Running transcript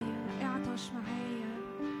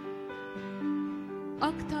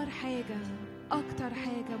أكتر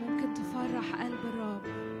حاجة ممكن تفرح قلب الرب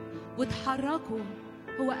وتحركه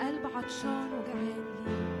هو قلب عطشان وجعان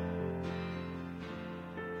ليه.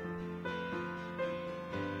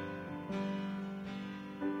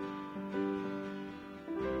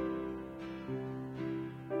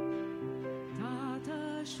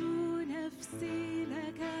 تعطش نفسي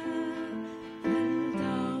لك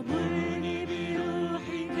فلتغمرني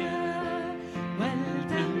بروحك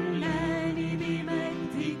ولتملأني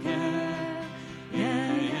بمجدك يا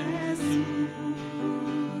يسوع.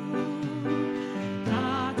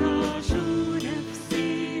 تعطش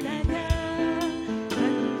نفسي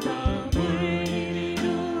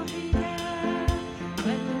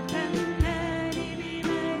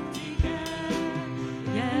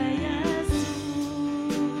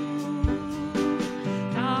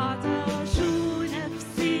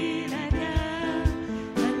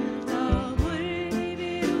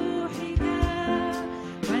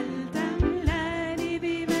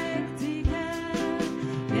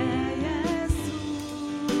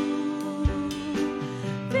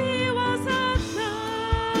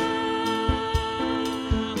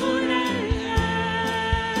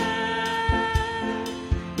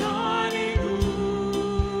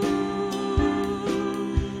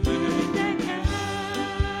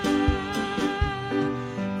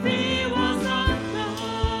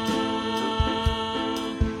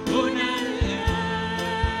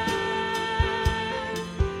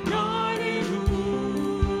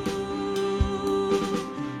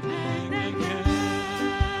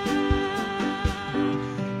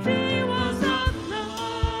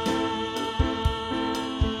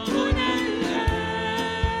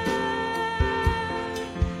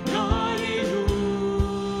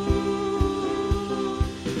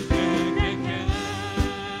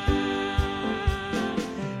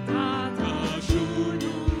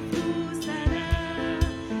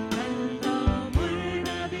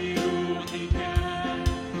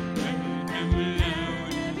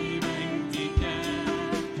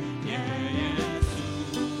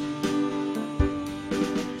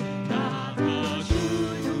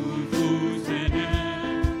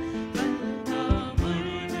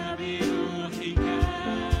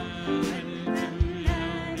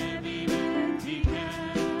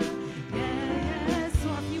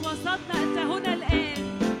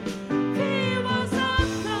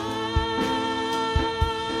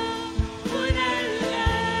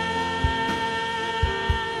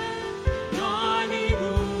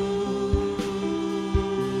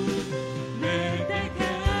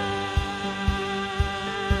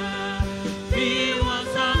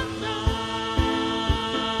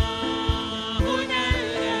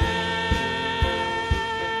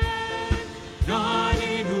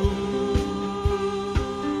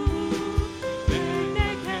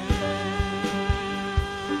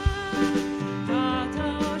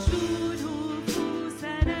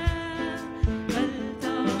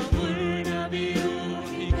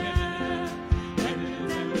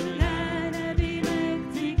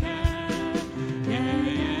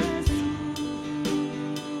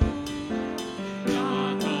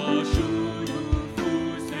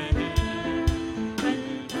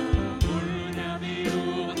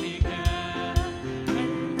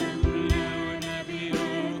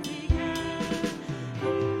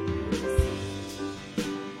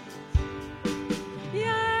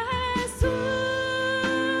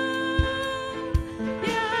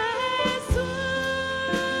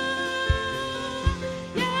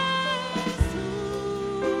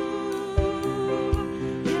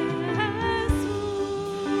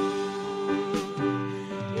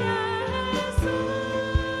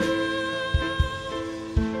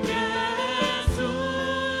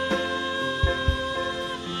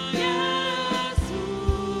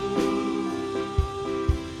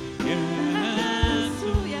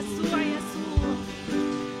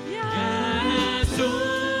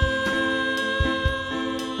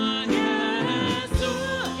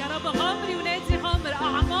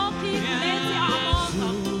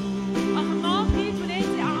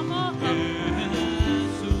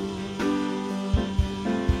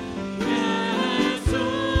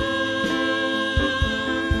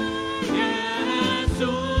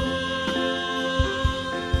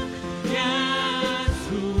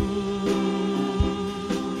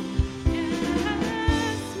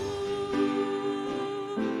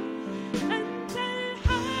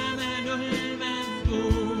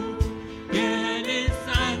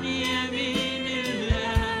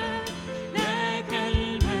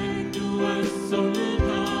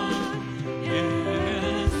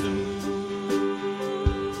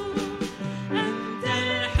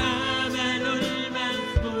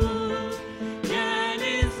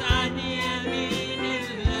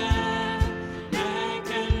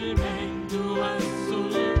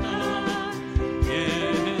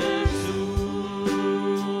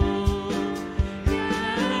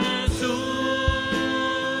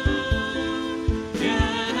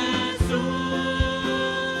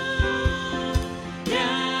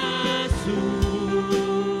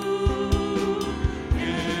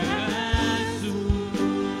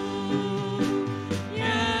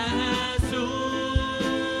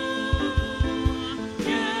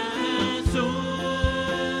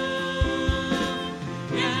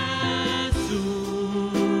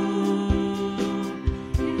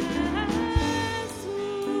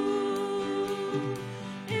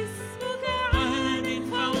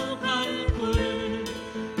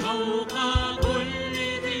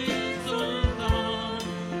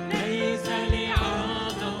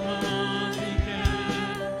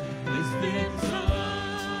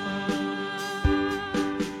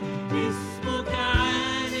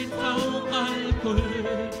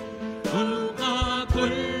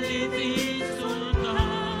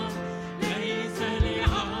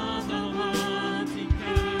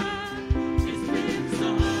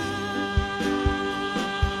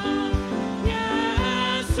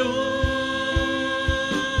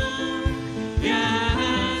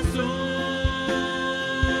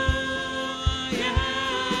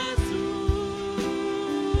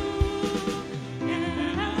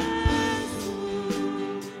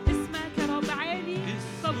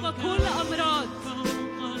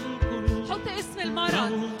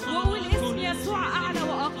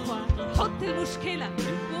مشكلة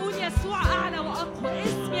وقول يسوع أعلى وأقوى.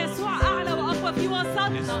 اسم يسوع أعلى وأقوى في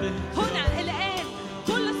وسطنا هنا الآن.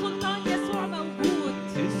 كل سلطان يسوع موجود.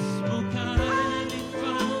 اسمك عالٍ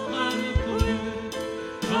فوق الكل،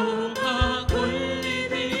 فوق كل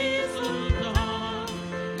ذي سلطان،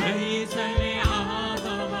 ليس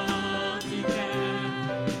لعظمتك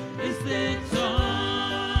استقصاء.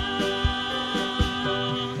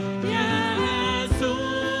 يا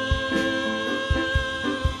يسوع،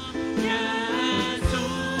 يا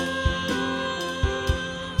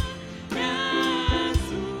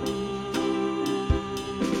يسوع،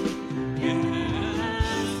 يا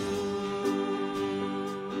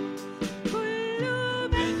كل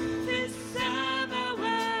من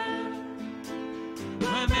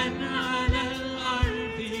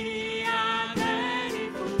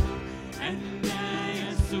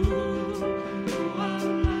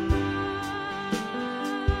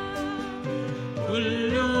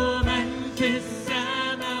في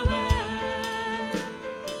السماوات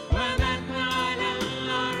ومن على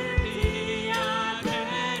الأرض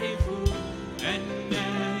يعترف أن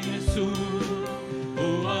يسوع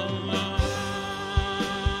هو الله،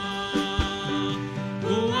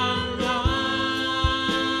 هو الله،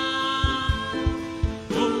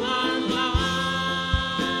 هو الله.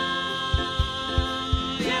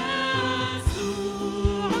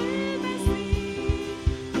 يسوع المسيح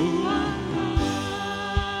هو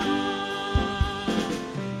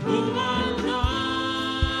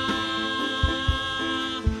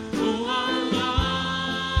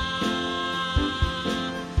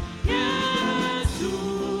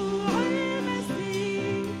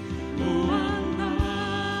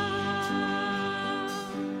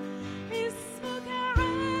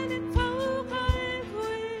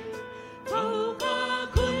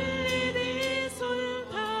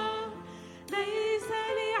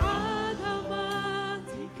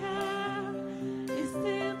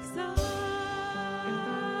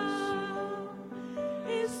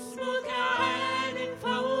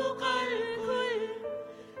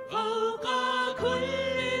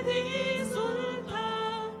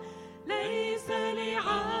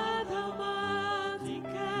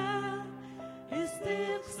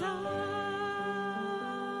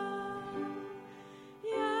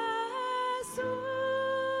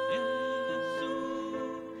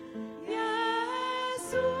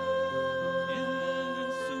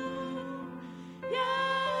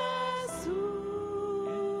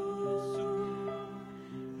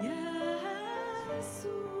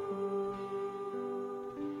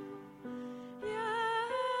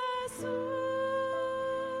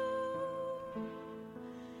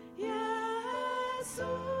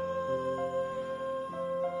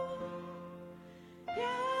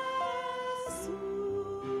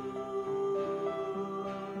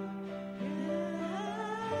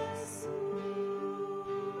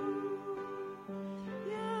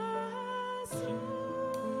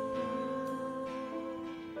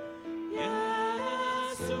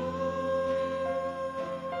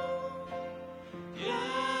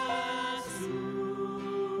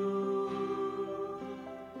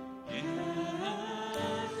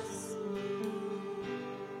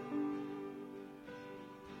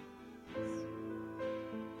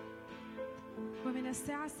ومن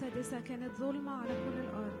الساعة 6 كانت ظلمة على كل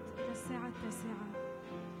الأرض إلى الساعة 9.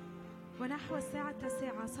 ونحو الساعة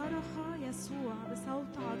 9 صرخ يسوع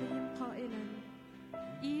بصوت عظيم قائلا: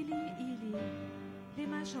 إيلي إيلي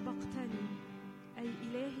لما شبقتني، أي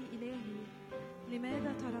إلهي إلهي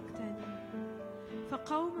لماذا تركتني؟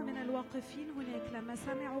 فقوم من الواقفين هناك لما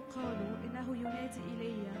سمعوا قالوا إنه ينادي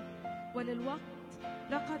إيليا. وللوقت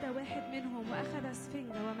رقد واحد منهم وأخذ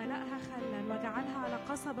اسفنجة وملأها خلا وجعلها على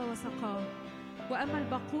قصبة وسقاه. وأما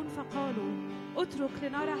الباقون فقالوا: اترك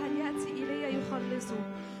لنرى هل يأتي إيليا يخلصه.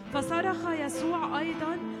 فصرخ يسوع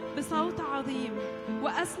أيضا بصوت عظيم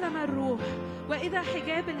وأسلم الروح، وإذا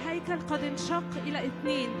حجاب الهيكل قد انشق إلى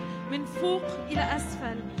 2 من فوق إلى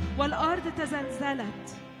أسفل، والأرض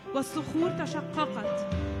تزلزلت والصخور تشققت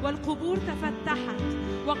والقبور تفتحت،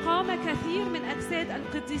 وقام كثير من أجساد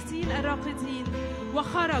القديسين الراقدين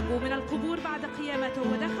وخرجوا من القبور بعد قيامته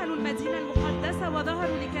ودخلوا المدينة المقدسة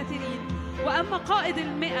وظهروا لكثيرين. وأما قائد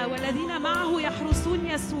 100 والذين معه يحرسون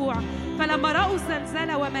يسوع فلما رأوا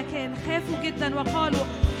الزلزلة ومكان خافوا جدا وقالوا: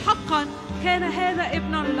 حقا كان هذا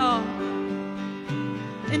ابن الله.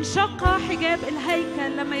 انشق حجاب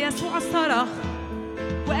الهيكل لما يسوع صرخ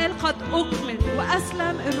وقال: قد أكمل،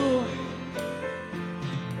 وأسلم الروح.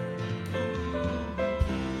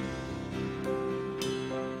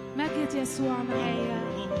 مجد يسوع معايا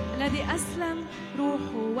الذي أسلم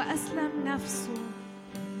روحه وأسلم نفسه.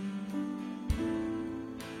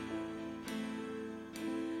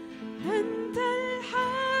 أنت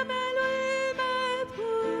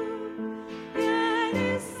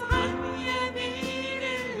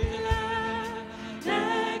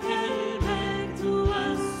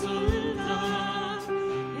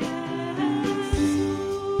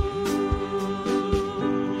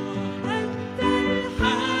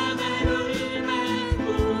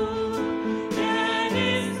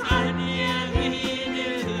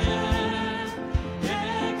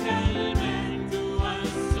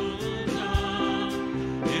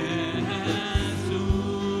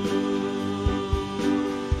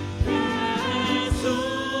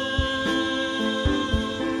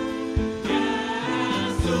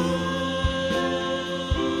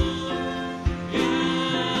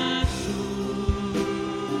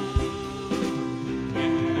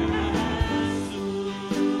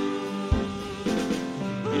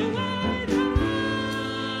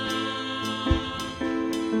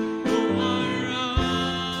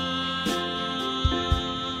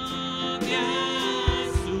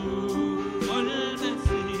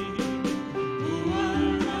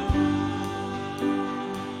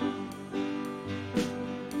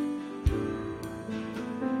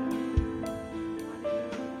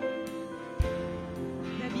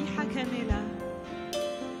كاملة.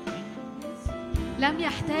 لم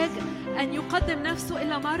يحتاج أن يقدم نفسه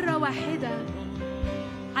إلا مرة واحدة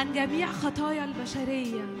عن جميع خطايا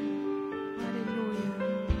البشرية. هللويا.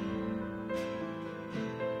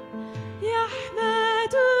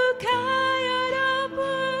 يحمدك يا رب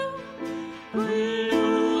كل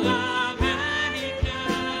أعمالك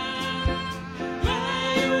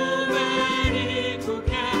ويباركك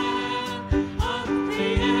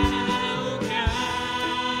أتقياؤك.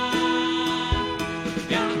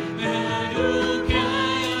 يحمدك يا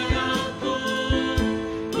رب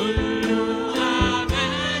كل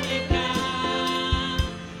أعمالك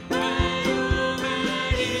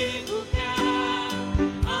ويباركك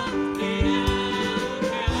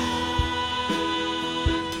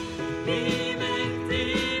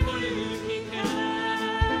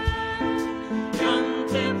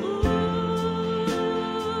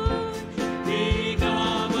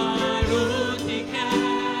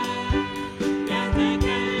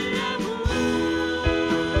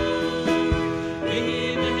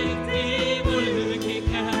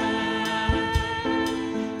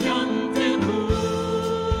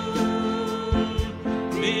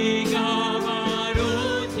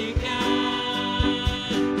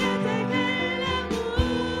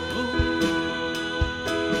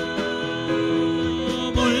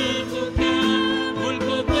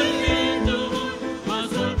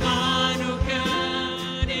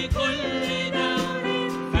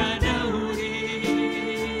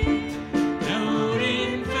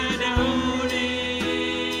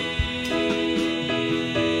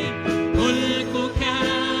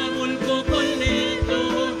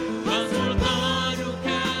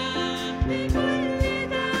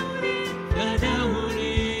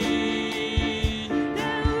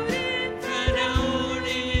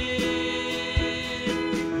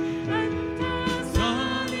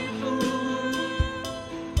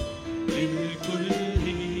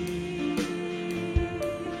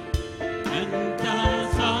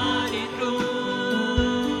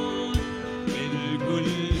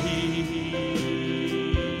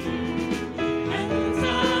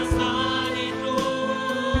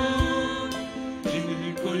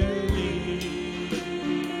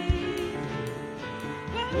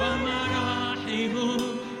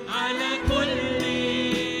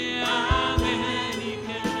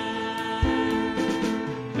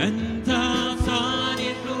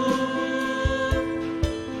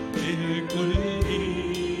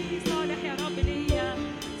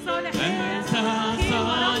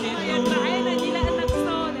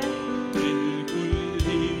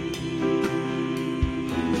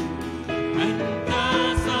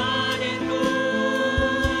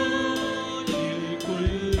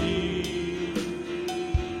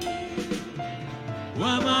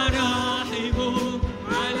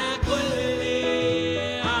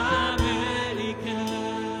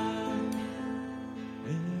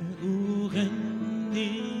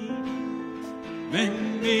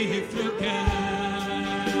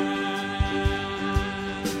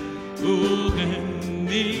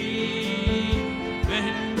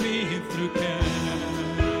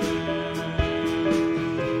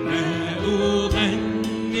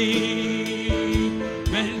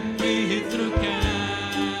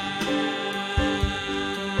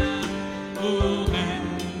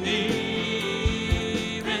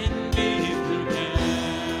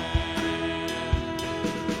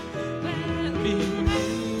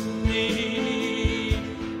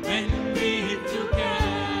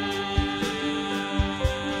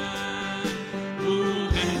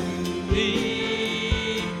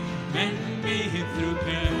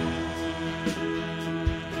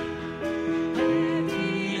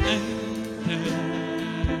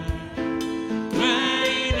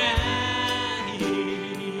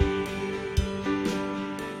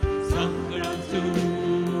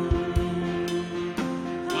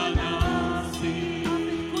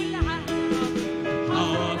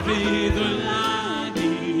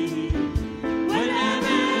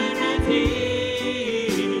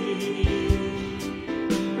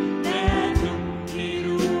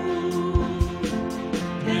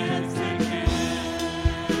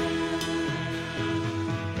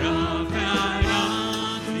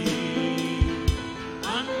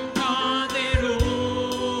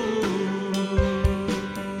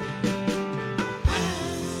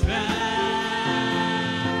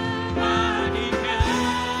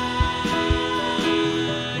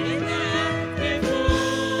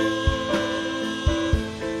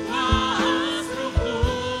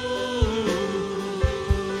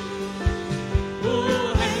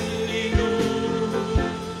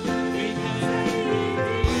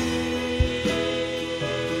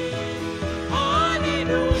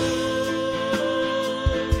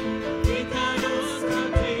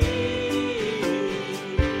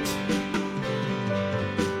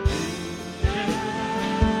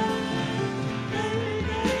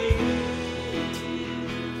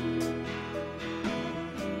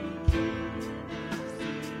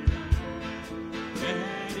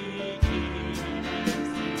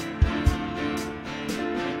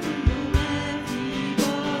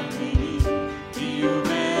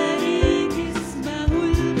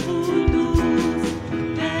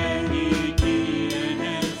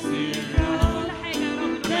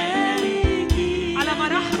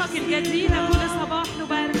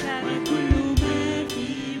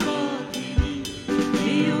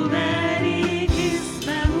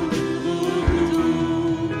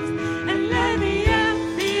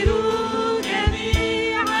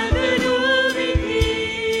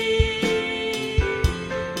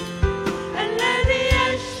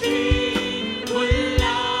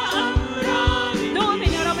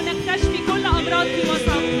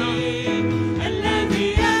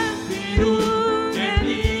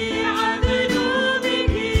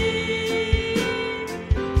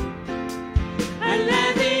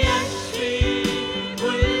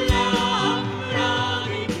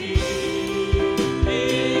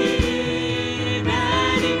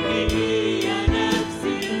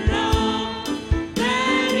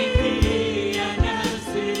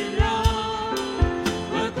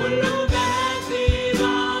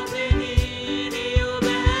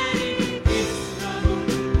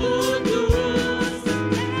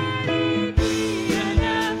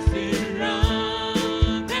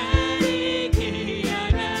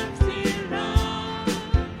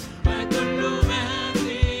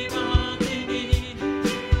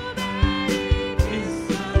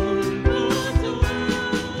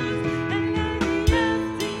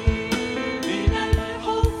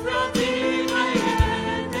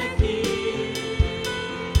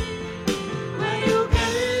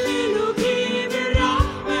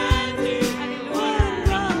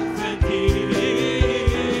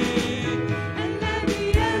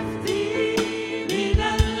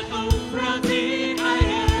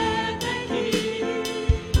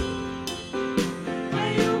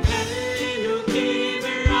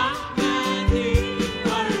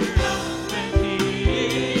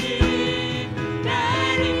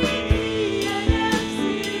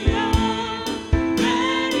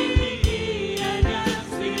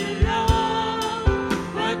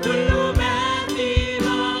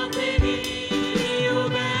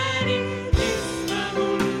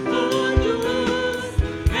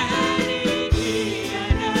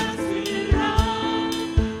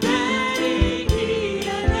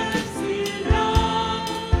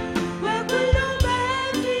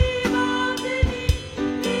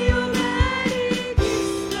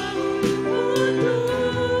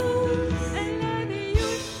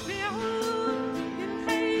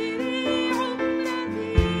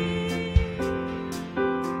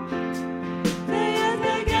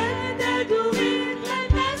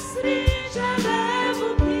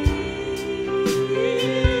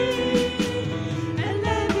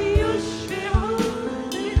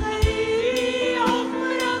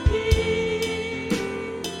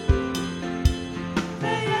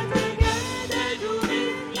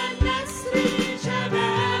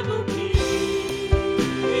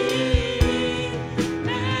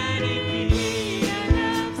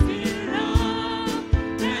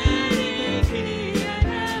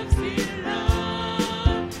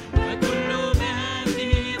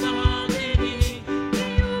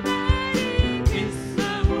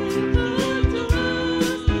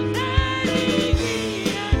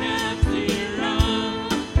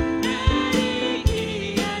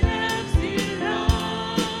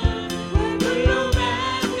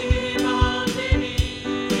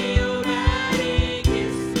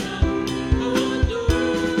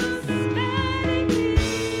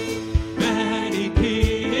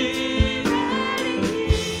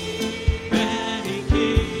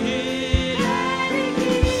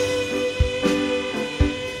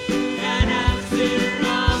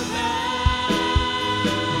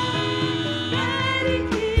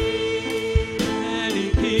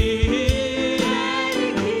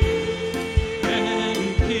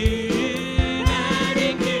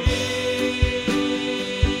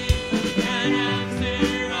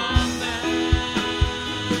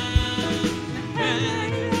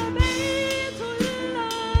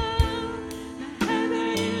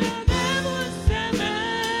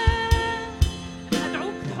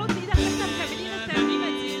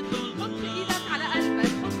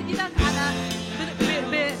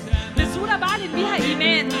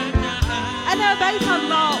بيت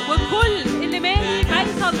الله، وكل اللي مالي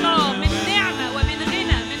بيت الله من نعمة ومن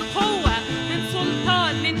غنى، من قوة، من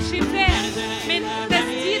سلطان، من شفاء، من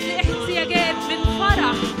تسديد احتياجات، من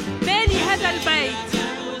فرح. مالي هذا البيت.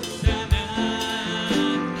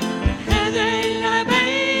 هذا إلا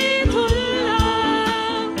بيت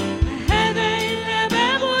الله، هذا إلا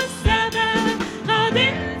باب السماء قد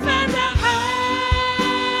انفتحت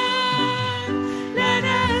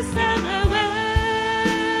لنا السماوات.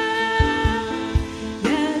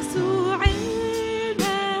 يسوع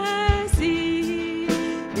المسيح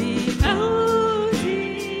بموته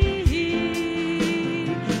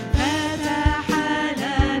فتح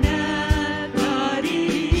لنا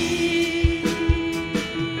طريق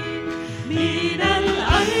من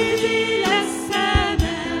الأرض إلى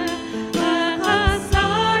السماء، وقد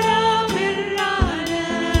صار بالرعنا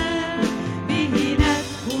به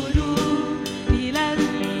ندخل إلى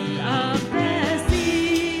الأقداس.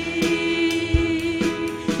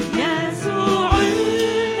 يسوع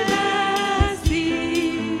المسيح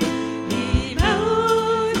بموته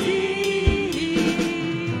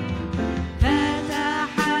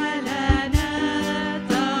فتح لنا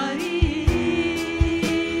طريق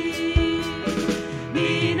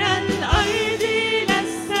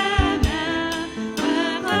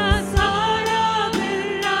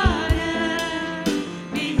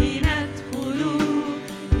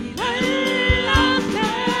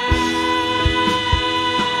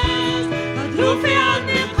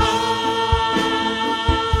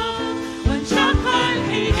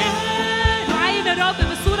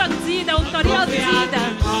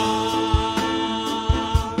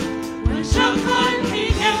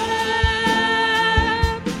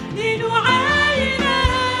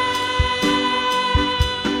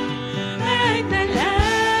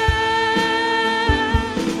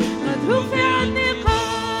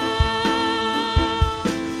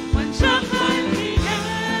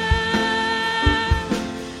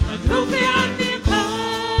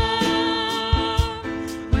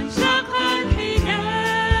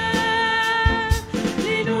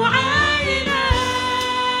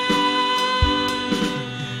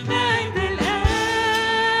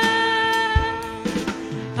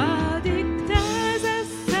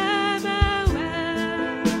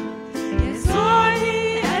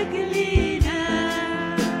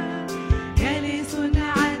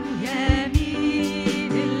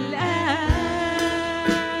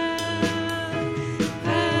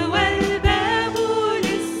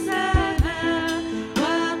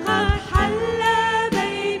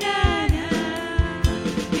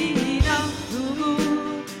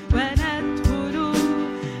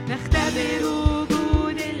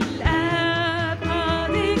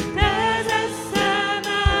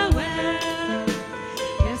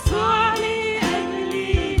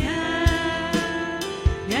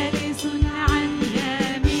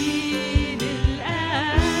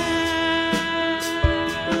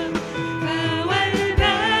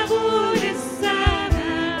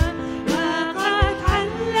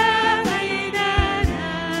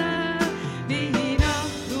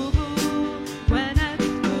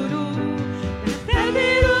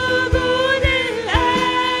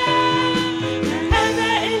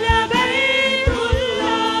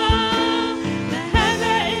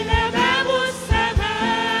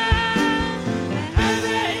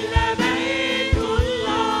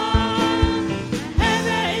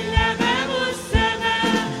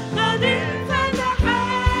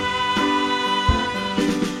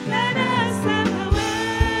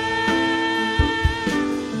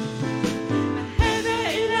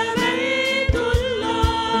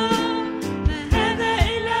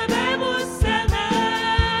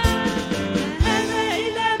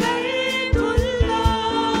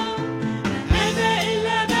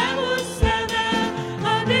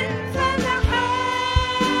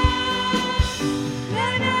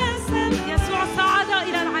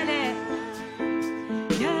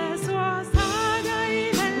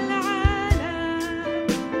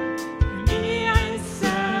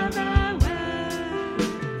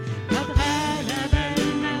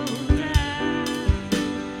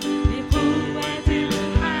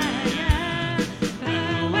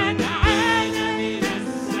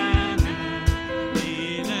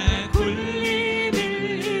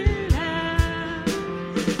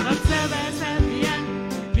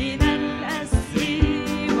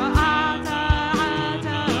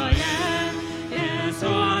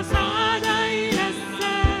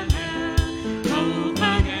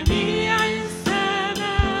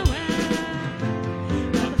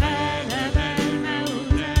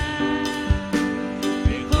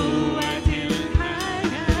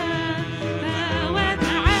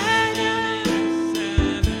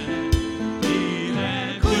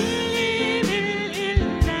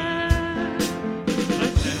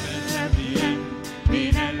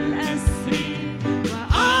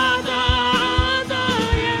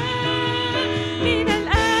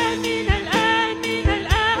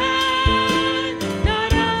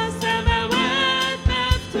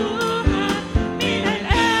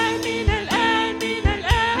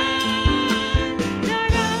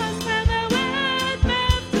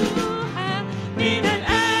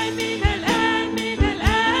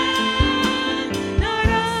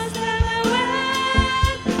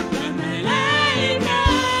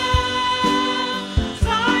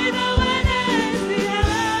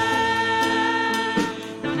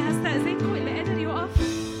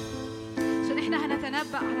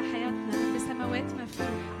نتنبأ على حياتنا بسماوات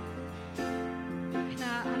مفتوحة.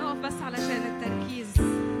 احنا هنقف بس علشان التركيز،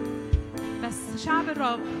 بس شعب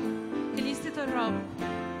الرب، كنيسة الرب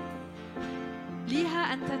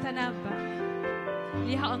ليها أن تتنبأ،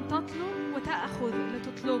 ليها أن تطلب وتأخذ اللي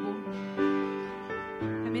تطلبه.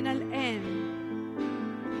 فمن الآن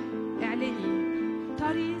اعلني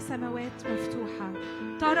تري سماوات مفتوحة،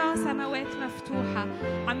 ترى سماوات مفتوحة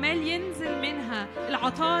عمال ينزل منها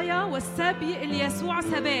العطايا والسبي اللي يسوع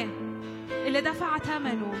سباه، اللي دفع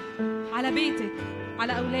ثمنه على بيتك،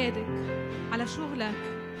 على أولادك، على شغلك،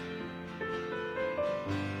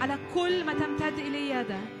 على كل ما تمتد إليه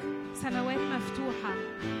يدك. سماوات مفتوحة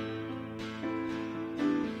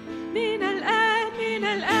من الآن، من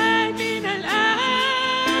الآن، من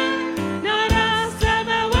الآن نرى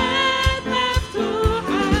سماوات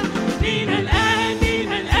مفتوحة. من الآن،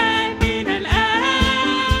 من الآن، من الآن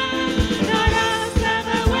نرى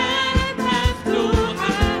سماوات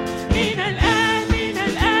مفتوحة. من الآن، من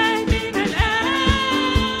الآن، من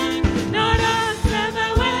الآن نرى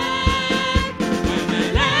سماوات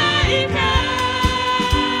وملائكة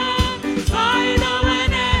صاعدة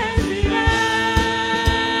ونازلة.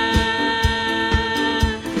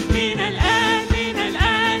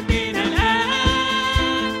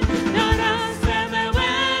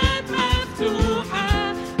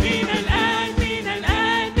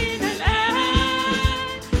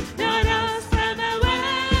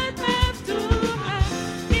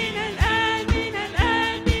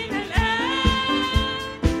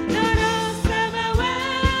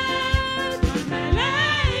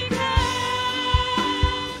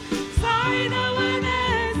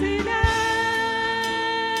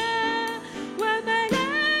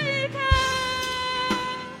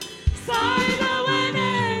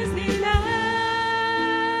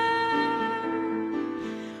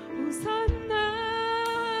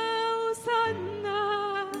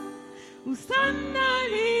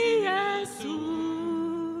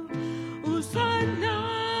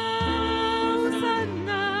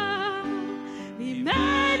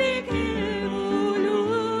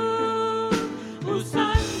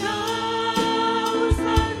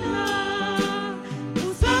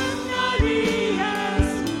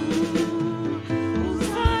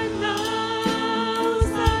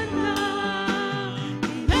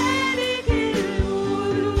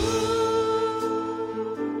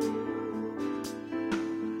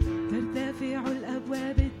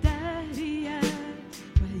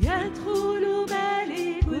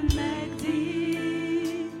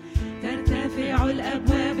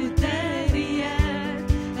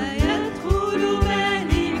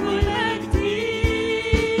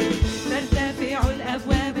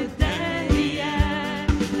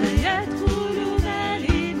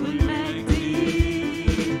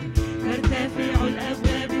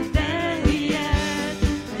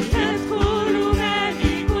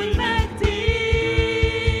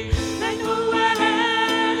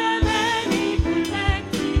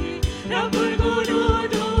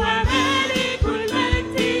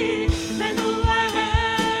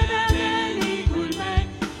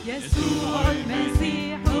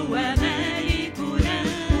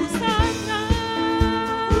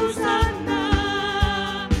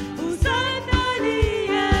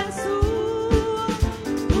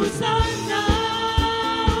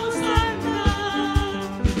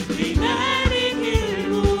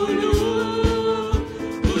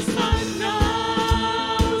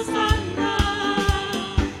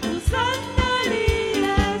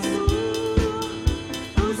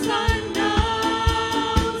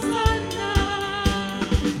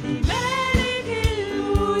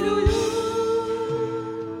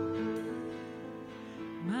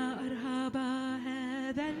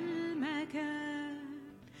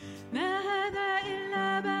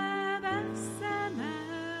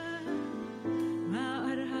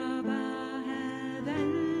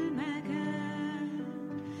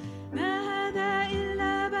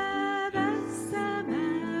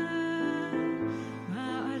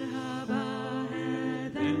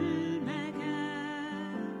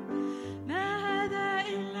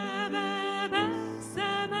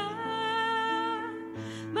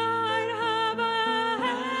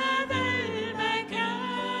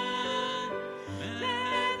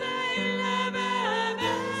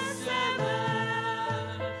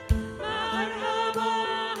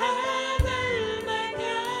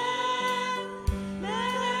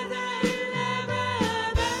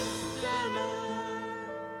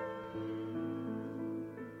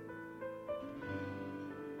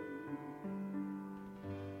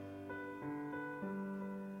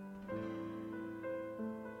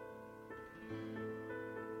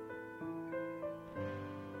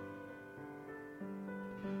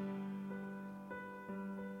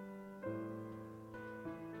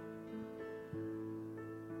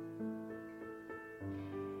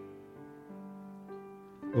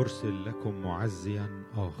 أرسل لكم معزيا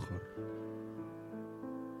آخر.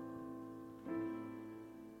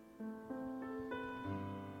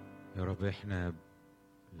 يا رب احنا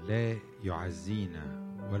لا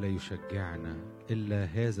يعزينا ولا يشجعنا إلا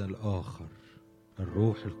هذا الآخر،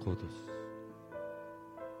 الروح القدس.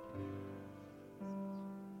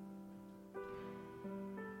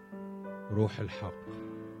 روح الحق.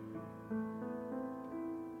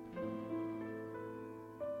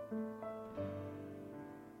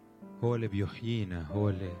 هو اللي بيحيينا، هو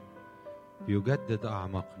اللي بيجدد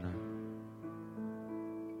أعماقنا.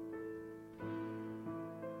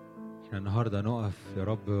 احنا النهاردة نقف يا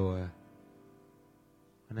رب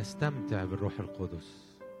ونستمتع بالروح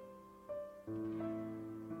القدس،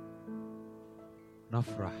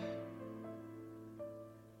 نفرح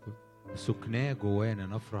بسكناه جوانا،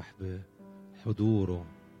 نفرح بحضوره،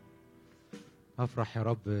 نفرح يا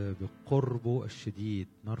رب بقربه الشديد،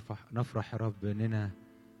 نفرح يا رب اننا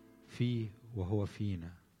فيه وهو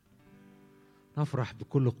فينا، نفرح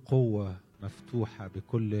بكل قوة مفتوحة،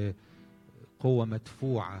 بكل قوة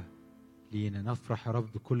مدفوعة لينا، نفرح يا رب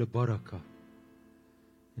بكل بركة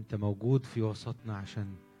انت موجود في وسطنا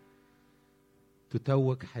عشان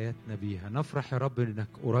تتوج حياتنا بيها. نفرح يا رب انك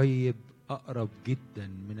قريب، اقرب جدا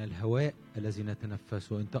من الهواء الذي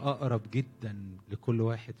نتنفسه. انت اقرب جدا لكل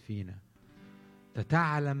واحد فينا، انت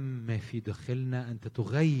تعلم ما في داخلنا، انت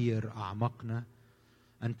تغير اعماقنا،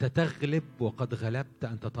 انت تغلب وقد غلبت،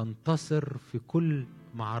 انت تنتصر في كل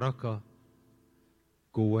معركة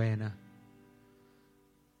جوانا،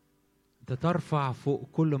 انت ترفع فوق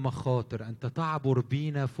كل مخاطر، انت تعبر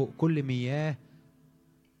بينا فوق كل مياه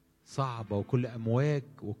صعبة وكل امواج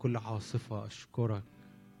وكل عاصفة. اشكرك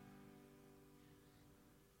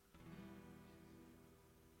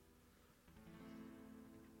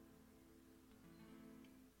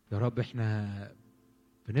يا رب. احنا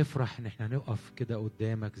بنفرح ان احنا نقف كده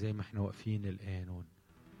قدامك زي ما احنا واقفين الان،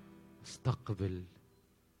 ونستقبل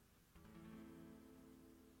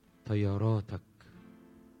طياراتك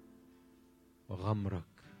وغمرك،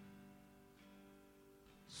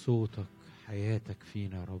 صوتك، حياتك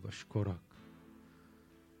فينا يا رب. اشكرك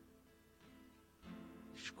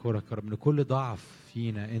اشكرك يا رب ان كل ضعف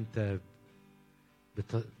فينا انت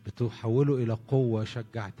بتحوله الى قوة.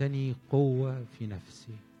 شجعتني قوة في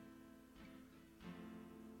نفسي.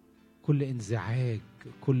 كل انزعاج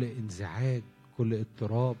كل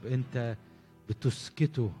اضطراب انت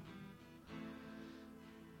بتسكته.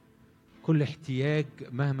 كل احتياج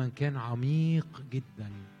مهما كان عميق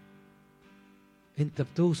جدا انت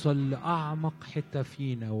بتوصل لأعمق حتة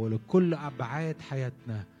فينا ولكل أبعاد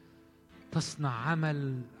حياتنا. تصنع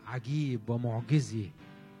عمل عجيب ومعجزي،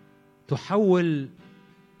 تحول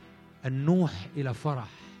النوح إلى فرح،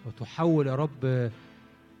 وتحول يا رب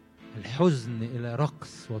الحزن إلى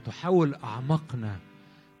رقص، وتحول أعماقنا،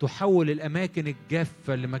 تحول الأماكن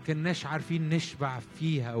الجافة اللي ما كناش عارفين نشبع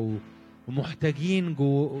فيها ومحتاجين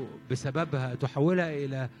بسببها،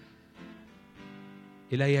 تحولها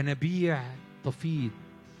إلى ينابيع تفيض.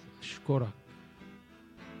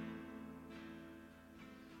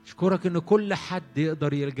 أشكرك إن كل حد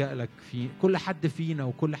يقدر يلجأ لك كل حد فينا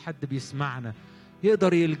وكل حد بيسمعنا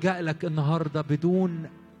يقدر يلجأ لك النهاردة بدون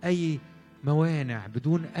أي موانع،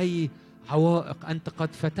 بدون أي عوائق. أنت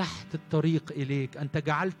قد فتحت الطريق إليك، أنت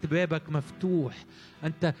جعلت بابك مفتوح،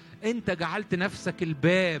 أنت جعلت نفسك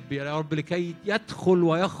الباب يا رب لكي يدخل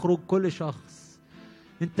ويخرج كل شخص.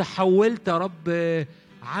 أنت حولت يا رب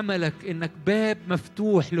عملك إنك باب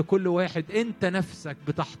مفتوح لكل واحد. أنت نفسك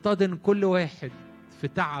بتحتضن كل واحد في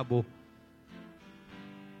تعبه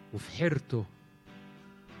وفي حيرته.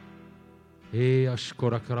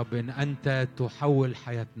 أشكرك يا رب إن أنت تحول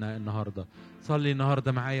حياتنا النهاردة. صلي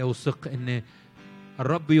النهاردة معايا وثق إن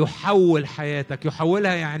الرب يحول حياتك.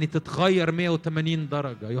 يحولها يعني تتغير 180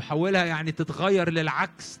 درجة، يحولها يعني تتغير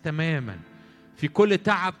للعكس تماما. في كل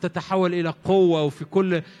تعب تتحول إلى قوة، وفي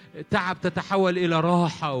كل تعب تتحول إلى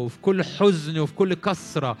راحة، وفي كل حزن وفي كل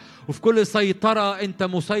كسرة وفي كل سيطرة أنت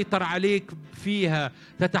مسيطر عليك فيها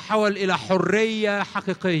تتحول إلى حرية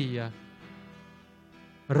حقيقية.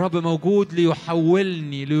 الرب موجود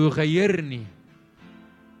ليحولني، ليغيرني،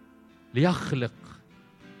 ليخلق.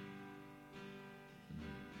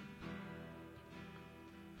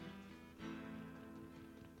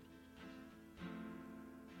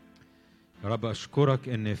 يا رب أشكرك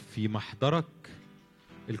إن في محضرك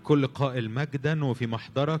الكل قائل مجدا، وفي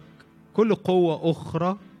محضرك كل قوة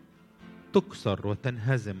أخرى تكسر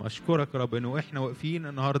وتنهزم. أشكرك يا رب إنه إحنا واقفين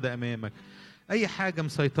النهاردة أمامك. أي حاجة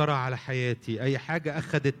مسيطرة على حياتي، أي حاجة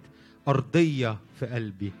أخذت أرضية في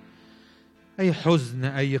قلبي، أي حزن،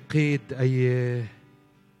 أي قيد، أي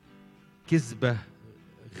كذبة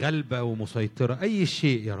غلبة ومسيطرة، أي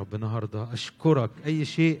شيء يا رب النهاردة أشكرك، أي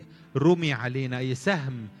شيء رمي علينا، أي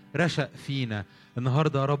سهم رشق فينا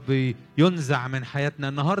النهاردة يا رب ينزع من حياتنا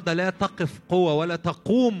النهاردة. لا تقف قوة ولا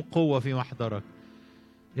تقوم قوة في محضرك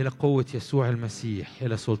إلى قوة يسوع المسيح،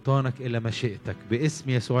 إلى سلطانك، إلى مشيئتك باسم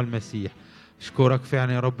يسوع المسيح. أشكرك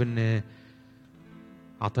فعلا يا رب أن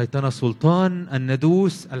أعطيتنا سلطان أن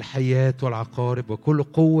ندوس الحيات والعقارب وكل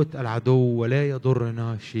قوة العدو ولا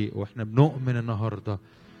يضرنا شيء. وإحنا بنؤمن النهاردة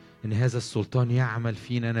أن هذا السلطان يعمل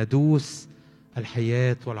فينا، ندوس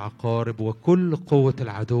الحيات والعقارب وكل قوة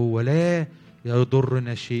العدو ولا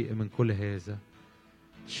يضرنا شيء من كل هذا.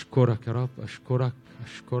 أشكرك يا رب، أشكرك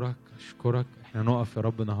أشكرك أشكرك. إحنا نقف يا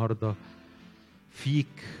رب النهاردة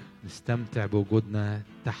فيك، نستمتع بوجودنا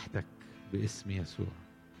تحتك باسم يسوع.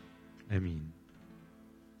 آمين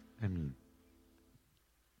آمين.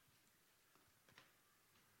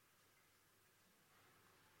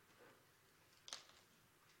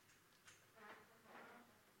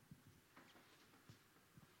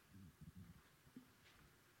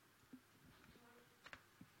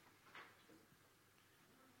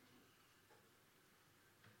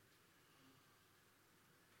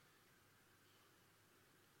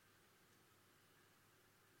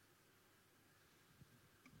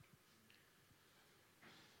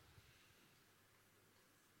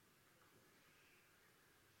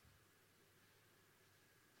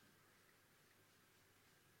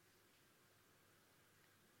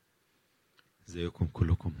 ازيكم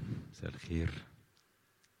كلكم؟ مساء الخير.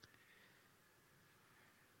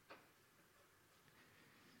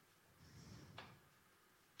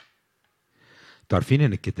 تعرفين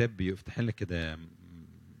ان الكتاب بيفتح لنا كده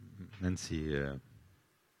نانسي،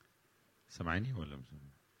 سامعيني ولا مش؟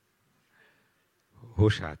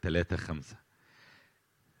 هوشع 3:5.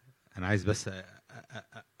 انا عايز بس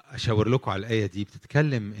اشاور لكم على الايه دي،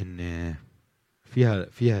 بتتكلم ان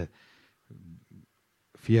فيها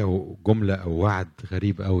جمله او وعد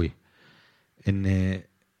غريب قوي، ان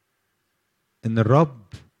الرب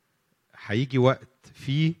هيجي وقت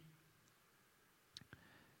فيه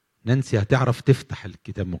نانسي هتعرف تفتح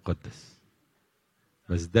الكتاب المقدس،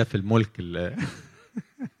 بس ده في الملك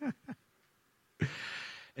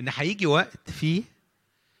ان هيجي وقت فيه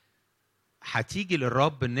هتيجي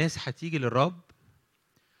للرب، الناس هتيجي للرب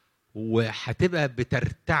وهتبقى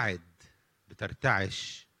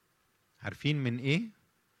بترتعش. عارفين من ايه؟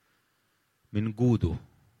 من جوده.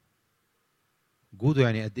 جوده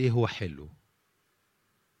يعني قد ايه هو حلو،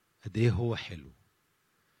 قد ايه هو حلو،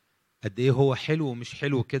 قد ايه هو حلو، ومش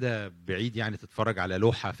حلو كده بعيد يعني تتفرج على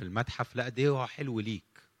لوحة في المتحف، لا، قد ايه هو حلو ليك،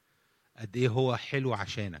 قد ايه هو حلو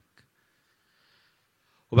عشانك.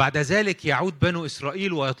 وبعد ذلك يعود بنو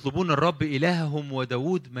إسرائيل ويطلبون الرب إلههم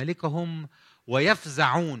وداود ملكهم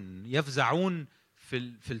ويفزعون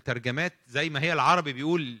في الترجمات زي ما هي العربي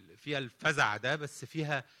بيقول فيها الفزع ده، بس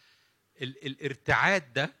فيها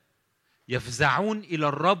الارتعاد ده. يفزعون إلى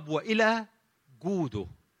الرب وإلى جوده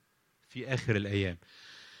في آخر الأيام.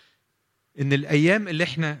 إن الأيام اللي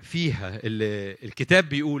احنا فيها، اللي الكتاب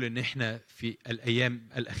بيقول إن احنا في الأيام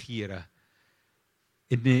الأخيرة،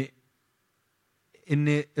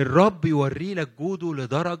 إن الرب يوري لك جوده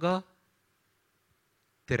لدرجة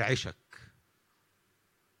ترعشك،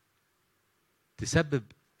 تسبب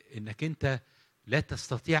إنك أنت لا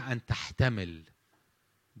تستطيع أن تحتمل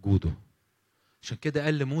جوده. عشان كده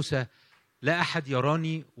قال لموسى: لا أحد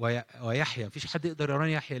يراني ويحيا. مفيش حد يقدر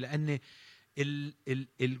يراني يحيا، لأن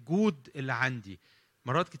الجود اللي عندي.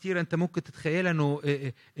 مرات كتيرة أنت ممكن تتخيل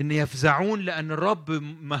إن يفزعون لأن الرب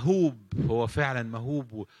مهوب، هو فعلا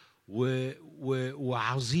مهوب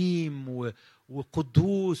وعظيم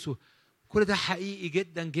وقدوس، كل ده حقيقي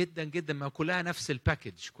جدا جدا جدا، ما كلها نفس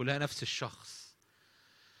الباكج، كلها نفس الشخص.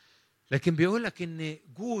 لكن بيقولك إن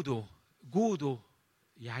جوده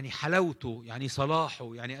يعني حلاوته، يعني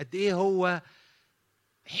صلاحه، يعني قد إيه هو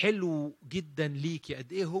حلو جدا ليك،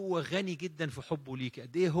 قد إيه هو غني جدا في حبه ليك،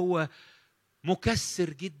 قد إيه هو مكسر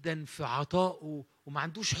جدا في عطائه وما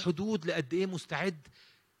عندوش حدود لقد إيه مستعد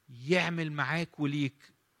يعمل معاك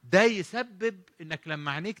وليك. ده يسبب إنك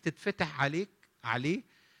لما عينيك تتفتح عليه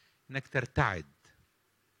إنك ترتعد،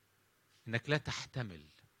 إنك لا تحتمل.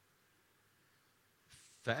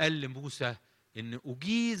 فقال لموسى إن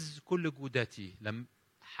أجيز كل جودتي، لما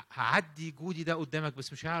هعدي جودي ده قدامك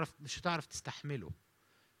بس مش هتعرف تستحمله،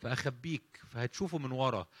 فأخبيك، فهتشوفه من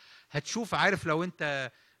ورا. هتشوف، عارف لو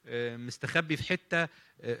أنت مستخبي في حتة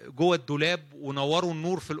جوه الدولاب ونوروا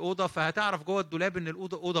النور في الأوضة، فهتعرف جوه الدولاب إن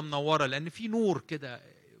الأوضة منورة لأن في نور كده.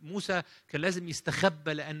 موسى كان لازم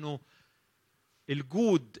يستخبى لأنه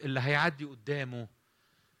الجود اللي هيعدي قدامه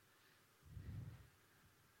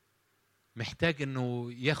محتاج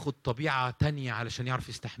انه ياخد طبيعة تانية علشان يعرف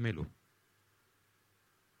يستحمله،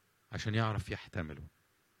 عشان يعرف يحتمله.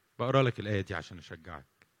 بقرا لك الآية دي عشان أشجعك.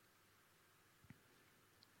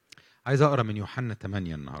 عايز أقرأ من يوحنا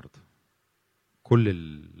 8 النهاردة. كل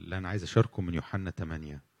اللي أنا عايز أشاركه من يوحنا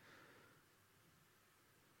 8.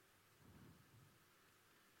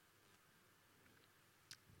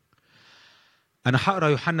 أنا هقرأ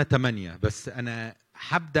يوحنا 8 بس أنا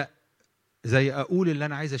هبدأ زي أقول اللي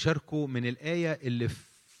أنا عايز أشاركه من الآية اللي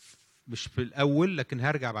مش في الأول، لكن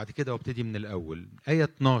هرجع بعد كده وابتدي من الأول. آية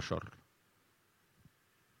 12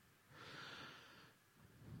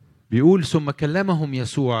 بيقول: ثم كلمهم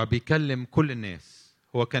يسوع. بيكلم كل الناس،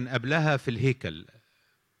 هو كان قبلها في الهيكل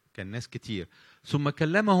كان ناس كتير. ثم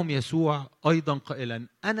كلمهم يسوع أيضا قائلا: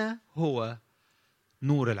 أنا هو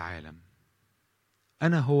نور العالم.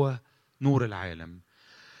 أنا هو نور العالم.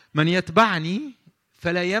 من يتبعني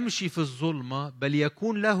فلا يمشي في الظلمة بل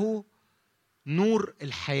يكون له نور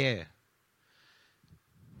الحياة.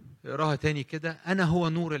 اقراها تاني كده: أنا هو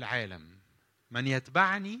نور العالم. من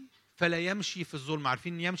يتبعني فلا يمشي في الظلمة.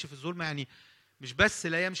 عارفين ان يمشي في الظلمة يعني مش بس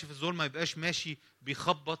لا يمشي في الظلمة يبقاش ماشي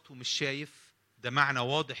بيخبط ومش شايف. ده معنى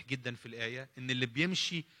واضح جدا في الآية ان اللي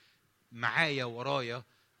بيمشي معايا ورايا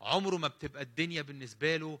عمره ما بتبقى الدنيا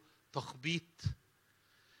بالنسبة له تخبيط،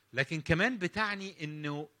 لكن كمان بتعني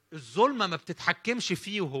انه الظلمة ما بتتحكمش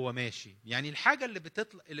فيه وهو ماشي. يعني الحاجة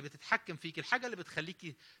اللي بتتحكم فيك، الحاجة اللي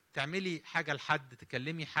بتخليكي تعملي حاجة لحد،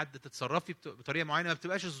 تكلمي حد، تتصرفي بطريقة معينة، ما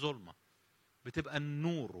بتبقاش الظلمة، بتبقى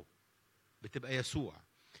النور، بتبقى يسوع.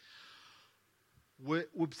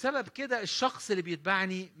 وبسبب كده الشخص اللي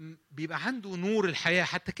بيتبعني بيبقى عنده نور الحياة.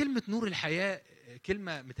 حتى كلمة نور الحياة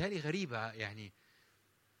كلمة متهيألي غريبة، يعني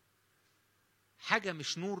حاجة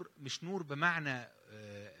مش نور بمعنى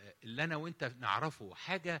اللي أنا وإنت نعرفه،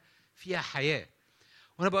 حاجة فيها حياة.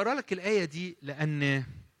 وأنا بقرأ لك الآية دي لأن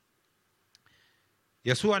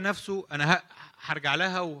يسوع نفسه، أنا هرجع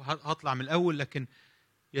لها وهطلع من الأول، لكن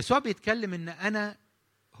يسوع بيتكلم إن أنا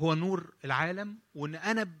هو نور العالم، وإن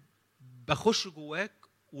أنا بخش جواك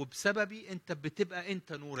وبسببي أنت بتبقى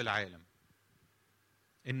أنت نور العالم.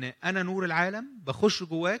 إن أنا نور العالم بخش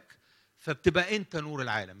جواك فبتبقى أنت نور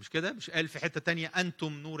العالم. مش كده؟ مش قال في حتة تانية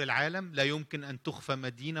أنتم نور العالم، لا يمكن أن تخفى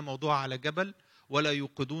مدينة موضوعة على جبل ولا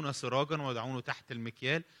يوقدون سراجا ويضعونه تحت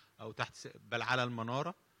المكيال أو تحت بل على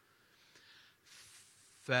المنارة.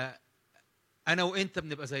 فأنا وأنت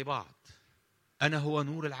بنبقى زي بعض. أنا هو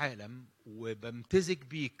نور العالم وبمتزج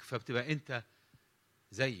بيك فبتبقى أنت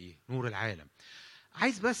زي نور العالم.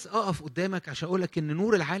 عايز بس أقف قدامك عشان أقولك إن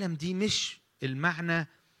نور العالم دي مش المعنى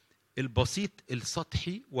البسيط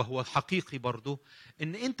السطحي، وهو حقيقي برضو.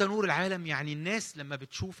 إن أنت نور العالم يعني الناس لما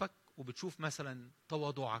بتشوفك وبتشوف مثلا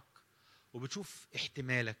تواضعك وبتشوف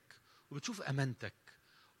احتمالك وبتشوف أمانتك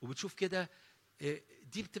وبتشوف كده،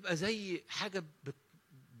 دي بتبقى زي حاجة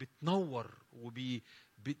بتنور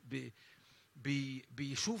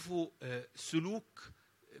بيشوفوا سلوك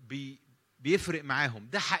بيفرق معاهم.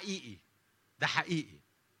 ده حقيقي، ده حقيقي،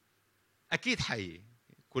 أكيد حقيقي،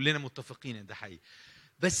 كلنا متفقين إن ده حقيقي.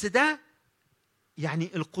 بس ده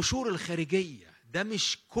يعني القشور الخارجية، ده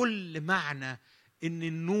مش كل معنى إن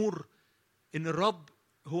النور، إن الرب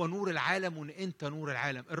هو نور العالم وإن أنت نور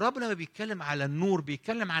العالم. الرب لما بيتكلم على النور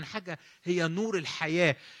بيتكلم عن حاجة هي نور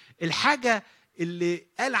الحياة. الحاجة اللي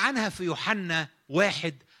قال عنها في يوحنا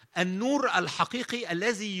 1 النور الحقيقي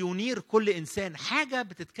الذي ينير كل إنسان. حاجة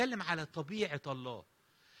بتتكلم على طبيعة الله.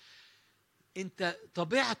 أنت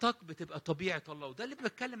طبيعتك بتبقى طبيعة الله، وده اللي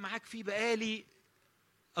بتكلم معاك فيه بقالي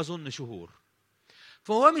أظن شهور.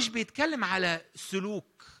 فهو مش بيتكلم على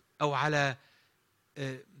سلوك أو على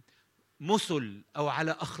مثل أو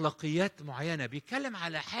على أخلاقيات معينة، بيتكلم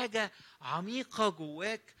على حاجة عميقة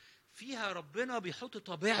جواك فيها ربنا بيحط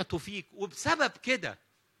طبيعته فيك، وبسبب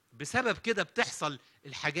كده بتحصل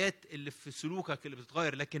الحاجات اللي في سلوكك اللي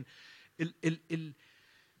بتتغير. لكن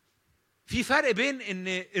في فرق بين ان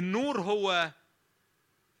النور هو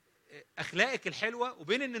اخلاقك الحلوه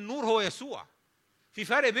وبين ان النور هو يسوع. في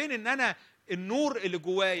فرق بين ان انا النور اللي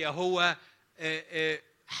جوايا هو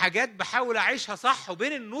حاجات بحاول اعيشها صح،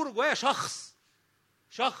 وبين النور جوايا شخص.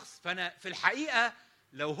 فانا في الحقيقه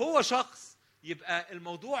لو هو شخص يبقى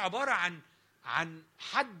الموضوع عباره عن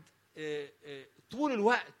حد طول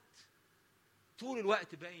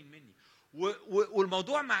الوقت باين مني،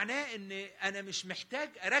 والموضوع معناه ان انا مش محتاج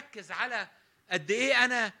اركز على قد ايه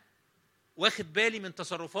انا واخد بالي من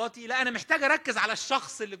تصرفاتي، لا انا محتاج اركز على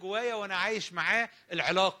الشخص اللي جوايا وانا عايش معاه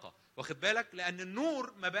العلاقه. واخد بالك؟ لان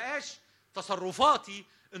النور ما بقاش تصرفاتي،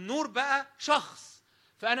 النور بقى شخص.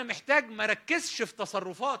 فانا محتاج ما اركزش في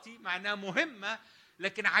تصرفاتي مع انها مهمه،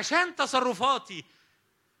 لكن عشان تصرفاتي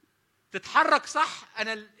تتحرك صح،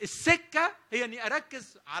 انا السكه هي اني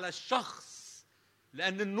اركز على الشخص،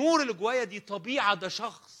 لان النور اللي جوايا دي طبيعه، ده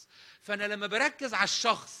شخص. فانا لما بركز على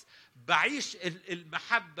الشخص بعيش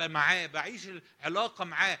المحبه معاه، بعيش العلاقه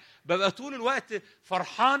معاه، ببقى طول الوقت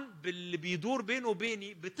فرحان باللي بيدور بينه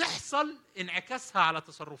وبيني، بتحصل انعكاسها على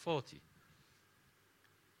تصرفاتي.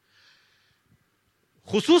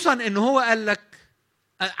 خصوصا ان هو قال لك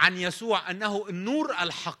عن يسوع انه النور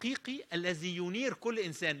الحقيقي الذي ينير كل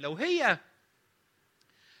انسان.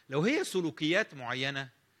 لو هي سلوكيات معينه،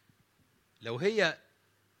 لو هي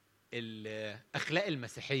الاخلاق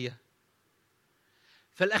المسيحيه،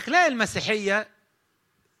 فالاخلاق المسيحيه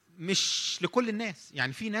مش لكل الناس.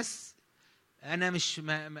 يعني في ناس انا مش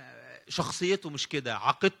شخصيته مش كده،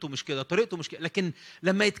 عقيدته مش كده، طريقته مش كده. لكن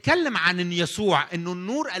لما يتكلم عن ان يسوع انه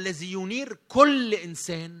النور الذي ينير كل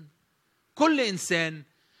انسان، كل انسان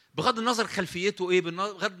بغض النظر خلفيته ايه،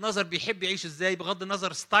 بغض النظر بيحب يعيش ازاي، بغض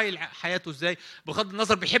النظر ستايل حياته ازاي، بغض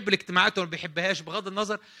النظر بيحب الاجتماعات ولا ما بيحبهاش، بغض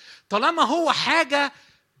النظر، طالما هو حاجه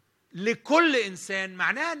لكل انسان،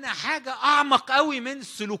 معناها انها حاجه اعمق قوي من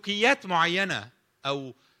سلوكيات معينه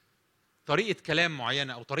او طريقه كلام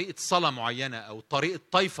معينه او طريقه صلاه معينه او طريقه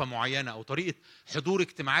طائفه معينه او طريقه حضور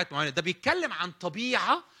اجتماعات معينه. ده بيتكلم عن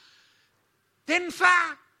طبيعه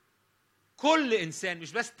تنفع كل انسان،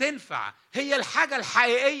 مش بس تنفع، هي الحاجه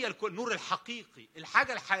الحقيقيه، النور الحقيقي،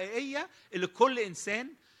 الحاجه الحقيقيه اللي كل انسان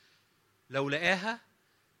لو لقاها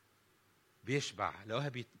بيشبع،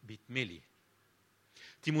 لقاها بيتملي.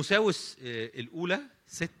 تيموثاوس الاولى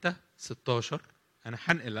 6:16. انا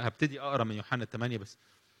هبتدي اقرا من يوحنا 8 بس.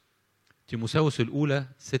 تيموثاوس الاولى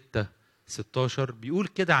 6:16 بيقول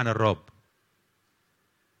كده عن الرب: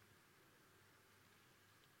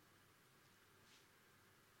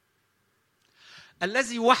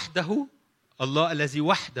 الذي وحده، الله الذي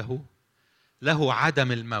وحده له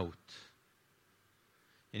عدم الموت.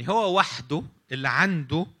 يعني هو وحده اللي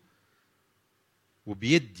عنده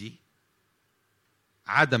وبيدي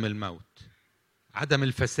عدم الموت، عدم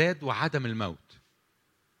الفساد وعدم الموت،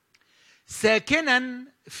 ساكنا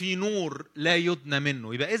في نور لا يدنى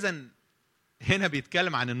منه. يبقى إذن هنا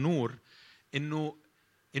بيتكلم عن النور انه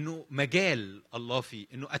مجال الله فيه،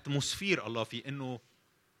 انه اتموسفير الله فيه، انه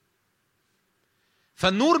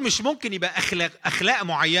فالنور مش ممكن يبقى اخلاق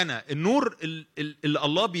معينه. النور اللي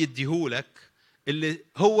الله بيديهولك اللي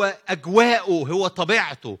هو اجواءه، هو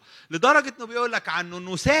طبيعته، لدرجه انه بيقول لك عنه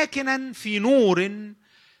انه ساكنا في نور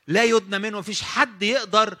لا يدنى منه. مفيش حد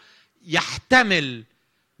يقدر يحتمل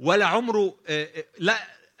ولا عمره، لا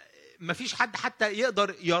مفيش حد حتى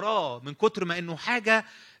يقدر يراه من كتر ما انه حاجه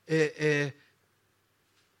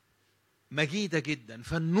مجيده جدا.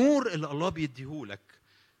 فالنور اللي الله بيديهولك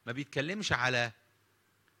ما بيتكلمش على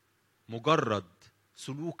مجرد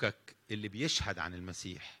سلوكك اللي بيشهد عن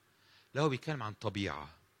المسيح، لا هو بيتكلم عن طبيعه،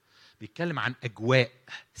 بيتكلم عن اجواء،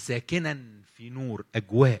 ساكنا في نور،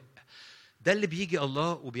 اجواء. ده اللي بيجي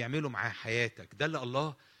الله وبيعمله مع حياتك، ده اللي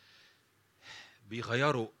الله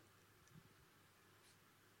بيغيره.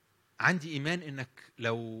 عندي ايمان انك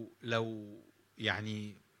لو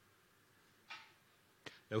يعني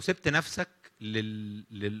لو سبت نفسك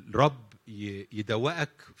للرب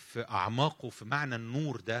يدوقك في اعماقه في معنى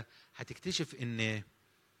النور ده، هتكتشف ان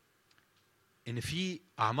في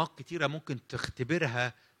اعماق كتيره ممكن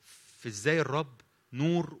تختبرها في ازاي الرب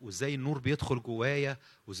نور، وازاي النور بيدخل جوايا،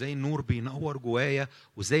 وازاي النور بينور جوايا،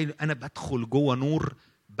 وازاي انا بدخل جوه نور،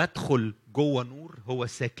 بدخل جوه نور. هو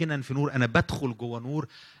ساكنا في نور، انا بدخل جوه نور،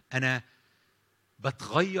 انا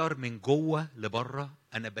بتغير من جوه لبره،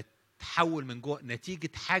 انا بتحول من جوه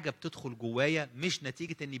نتيجه حاجه بتدخل جوايا، مش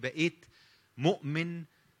نتيجه اني بقيت مؤمن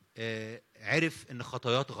عرف ان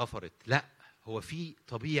خطايات غفرت. لا، هو في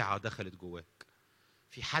طبيعه دخلت جواك،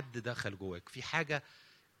 في حد دخل جواك، في حاجه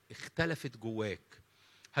اختلفت جواك.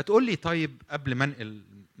 هتقول لي طيب قبل ما انقل،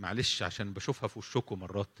 معلش عشان بشوفها في وشكم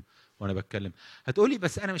مرات وانا بتكلم، هتقول لي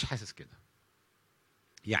بس انا مش حاسس كده.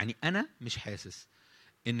 يعني انا مش حاسس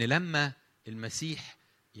ان لما المسيح،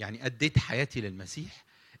 يعني اديت حياتي للمسيح،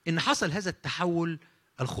 ان حصل هذا التحول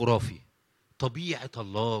الخرافي، طبيعه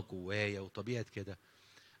الله جوايا وطبيعه كده.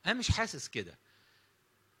 انا مش حاسس كده،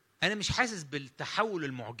 انا مش حاسس بالتحول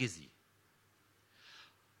المعجزي.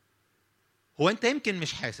 هو انت يمكن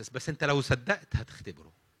مش حاسس، بس انت لو صدقت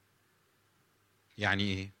هتختبره. يعني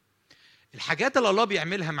ايه؟ الحاجات اللي الله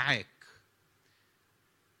بيعملها معاك،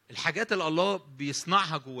 الحاجات اللي الله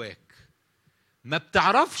بيصنعها جواك، ما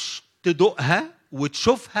بتعرفش تدوقها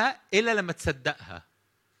وتشوفها الا لما تصدقها.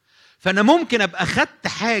 فانا ممكن ابقى خدت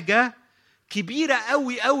حاجه كبيره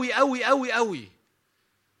قوي قوي قوي قوي قوي،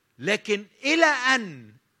 لكن الى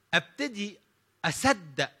ان ابتدي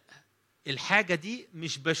اصدق الحاجه دي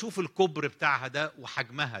مش بشوف الكبر بتاعها ده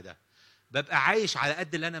وحجمها ده. ببقى عايش على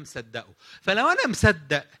قد اللي انا مصدقه. فلو انا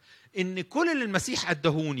مصدق ان كل اللي المسيح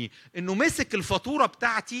ادهوني انه مسك الفاتوره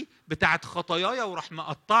بتاعتي بتاعت خطاياي وراح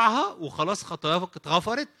مقطعها وخلاص خطاياك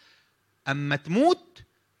اتغفرت، اما تموت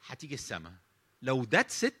هتيجي السماء. لو ده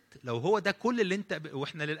لو هو ده كل اللي انت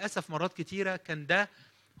واحنا للاسف مرات كتيره كان ده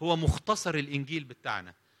هو مختصر الانجيل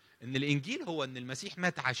بتاعنا، ان الانجيل هو ان المسيح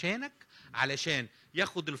مات عشانك علشان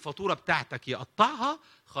ياخد الفاتوره بتاعتك يقطعها،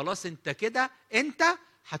 خلاص انت كده انت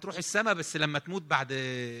هتروح السماء بس لما تموت بعد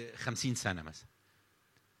 50 سنه مثلا.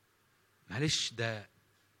 معلش ده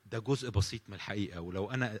جزء بسيط من الحقيقه،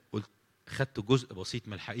 ولو انا قلت خدت جزء بسيط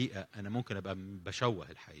من الحقيقه انا ممكن ابقى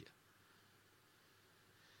بشوه الحقيقه.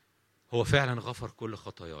 هو فعلا غفر كل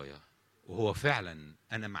خطاياي، وهو فعلا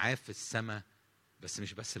انا معاه في السماء، بس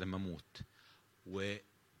مش بس لما اموت.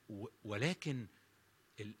 ولكن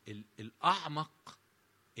الاعمق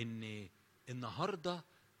ان النهارده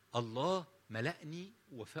الله ملأني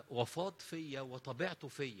وفاض فيا وطبيعته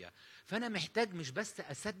فيا، فانا محتاج مش بس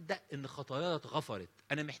اصدق ان خطاياي اتغفرت،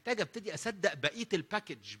 انا محتاج ابتدي اصدق بقيه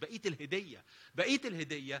الباكج، بقيه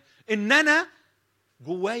الهديه ان انا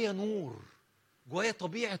جوايا نور، جوايا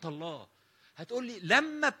طبيعه الله. هتقول لي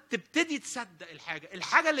لما بتبتدي تصدق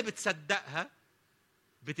الحاجه اللي بتصدقها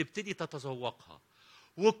بتبتدي تتذوقها،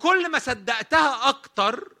 وكل ما صدقتها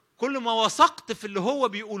اكتر، كل ما وثقت في اللي هو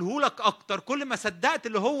بيقوله لك اكتر، كل ما صدقت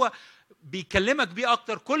اللي هو بيكلمك بيه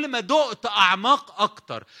اكتر، كل ما دقت اعماق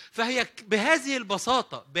اكتر. فهي بهذه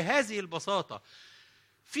البساطه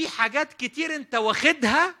في حاجات كتير انت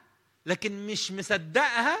واخدها لكن مش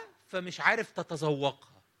مصدقها، فمش عارف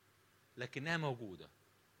تتذوقها، لكنها موجوده.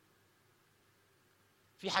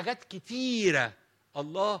 في حاجات كتيره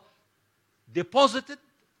الله ديبوزيتد،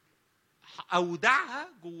 اودعها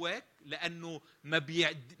جواك، لانه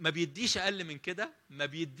ما بيديش اقل من كده، ما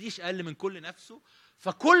بيديش اقل من كل نفسه،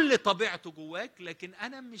 فكل طبيعته جواك. لكن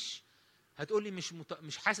انا مش هتقولي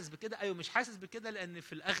مش حاسس بكده. ايوه مش حاسس بكده، لان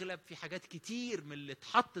في الاغلب في حاجات كتير من اللي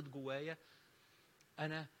اتحطت جوايا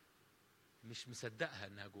انا مش مصدقها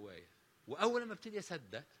انها جوايا، واول ما ابتدي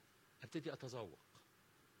اصدق ابتدي اتذوق.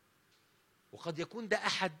 وقد يكون ده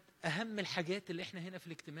احد اهم الحاجات اللي احنا هنا في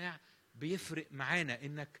الاجتماع بيفرق معانا،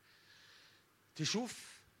 انك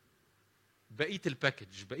تشوف بقيه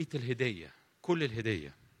الباكج، بقيه الهديه، كل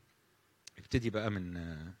الهديه. ابتدي بقى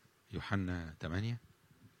من يوحنا 8.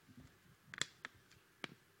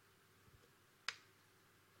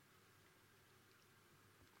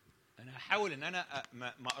 انا هحاول ان انا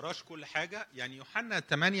ما اقراش كل حاجه، يعني يوحنا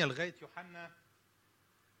 8 لغايه يوحنا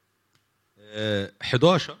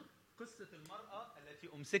 11 قصه المراه التي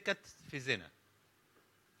امسكت في زنا.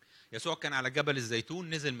 يسوع كان على جبل الزيتون،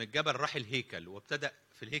 نزل من الجبل راح الهيكل وابتدأ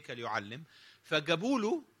في الهيكل يعلم، فجابوا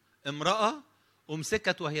له امرأة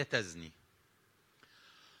أمسكت وهي تزني،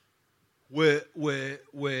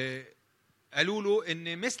 وقالوا له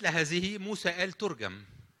إن مثل هذه موسى قال ترجم،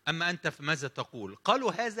 أما أنت فماذا تقول؟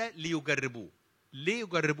 قالوا هذا ليجربوه. ليه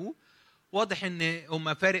يجربوه؟ واضح إن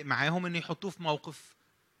هم فارق معاهم إن يحطوه في موقف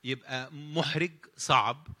يبقى محرج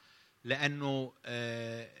صعب، لأنه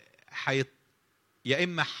يا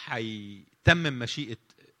إما هيتمم مشيئة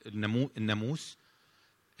الناموس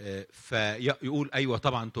فيقول أيوة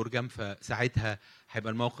طبعا ترجم، فساعتها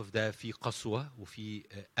هيبقى الموقف ده فيه قسوة وفيه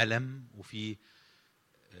ألم وفيه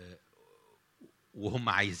وهم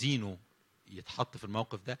عايزينه يتحط في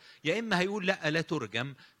الموقف ده، يا إما هيقول لا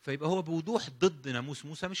ترجم، فيبقى هو بوضوح ضد ناموس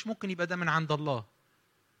موسى، مش ممكن يبقى ده من عند الله.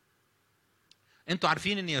 انتوا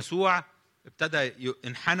عارفين ان يسوع ابتدى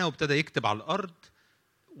انحنى وابتدى يكتب على الأرض،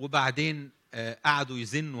 وبعدين قعدوا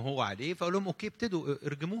يزنوا هو عليه، فقال لهم اوكي ابتدوا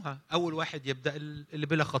ارجموها، اول واحد يبدا اللي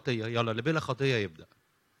بلا خطيه، يلا اللي بلا خطيه يبدا.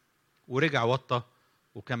 ورجع وطى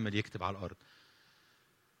وكمل يكتب على الارض.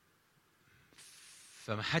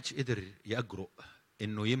 فما حدش قدر يجرؤ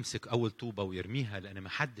انه يمسك اول طوبه ويرميها، لان ما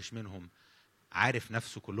حدش منهم عارف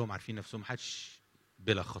نفسه، كلهم عارفين نفسهم، ما حدش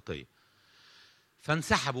بلا خطيه.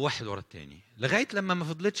 فانسحبوا واحد ورا الثاني لغايه لما ما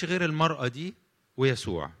فضلتش غير المراه دي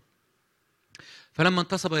ويسوع. فلما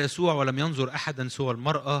انتصب يسوع ولم ينظر أحدا سوى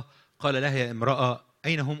المرأة قال لها يا امرأة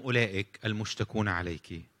أين هم أولئك المشتكون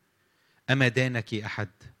عليك؟ أما دانك أحد؟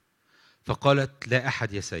 فقالت لا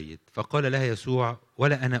أحد يا سيد. فقال لها يسوع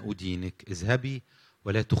ولا أنا أدينك، اذهبي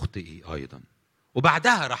ولا تخطئي أيضا.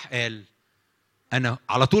 وبعدها راح قال أنا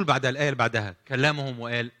على طول بعد الآية اللي بعدها كلمهم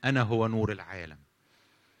وقال أنا هو نور العالم.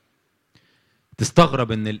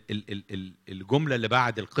 تستغرب ان الجملة اللي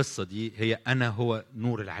بعد القصة دي هي أنا هو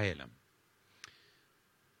نور العالم.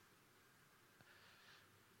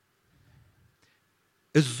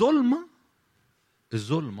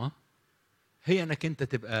 الظلمة هي انك انت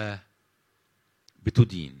تبقى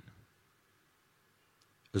بتدين.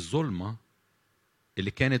 الظلمة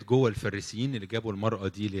اللي كانت جوه الفريسيين اللي جابوا المرأة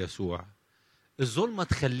دي ليسوع. الظلمة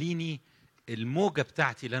تخليني الموجة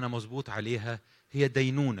بتاعتي اللي أنا مظبوط عليها هي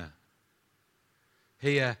دينونة،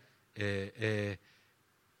 هي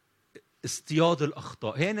اصطياد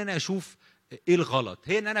الأخطاء، هي أن أنا أشوف إيه الغلط،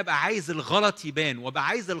 هي أن أنا أبقى عايز الغلط يبان وأبقى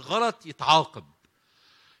عايز الغلط يتعاقب،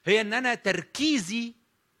 هي أن أنا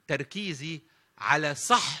تركيزي على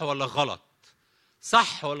صح ولا غلط،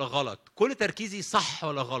 صح ولا غلط، كل تركيزي صح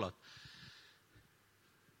ولا غلط.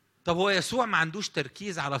 طب هو يسوع ما عندوش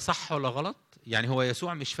تركيز على صح ولا غلط؟ يعني هو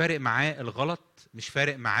يسوع مش فارق معاه الغلط، مش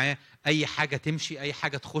فارق معاه أي حاجة تمشي، أي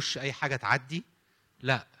حاجة تخش، أي حاجة تعدي؟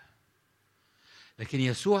 لا، لكن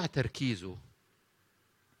يسوع تركيزه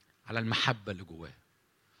على المحبة اللي جواه،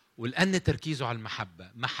 ولأن تركيزه على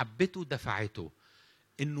المحبة، محبته دفعته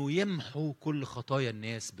إنه يمحو كل خطايا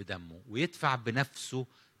الناس بدمه ويدفع بنفسه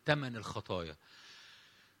ثمن الخطايا.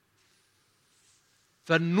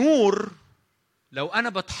 فالنور، لو أنا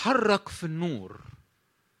بتحرك في النور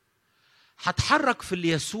هتحرك في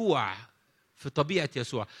يسوع، في طبيعة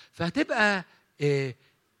يسوع، فهتبقى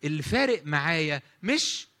اللي فارق معايا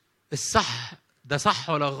مش الصح ده صح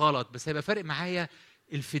ولا غلط، بس هيبقى فارق معايا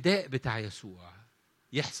الفداء بتاع يسوع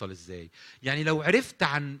يحصل ازاي. يعني لو عرفت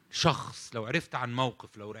عن شخص، لو عرفت عن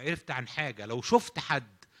موقف، لو عرفت عن حاجة، لو شفت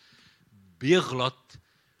حد بيغلط،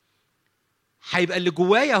 هيبقى اللي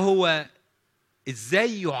جوايا هو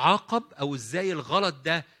ازاي يعاقب او ازاي الغلط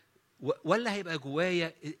ده، ولا هيبقى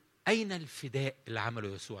جوايا اين الفداء اللي عمله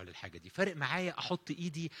يسوع للحاجه دي. فارق معايا احط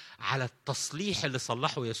ايدي على التصليح اللي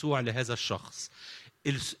صلحه يسوع لهذا الشخص،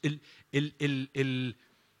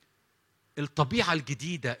 الطبيعه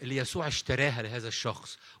الجديده اللي يسوع اشتراها لهذا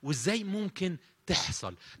الشخص، وازاي ممكن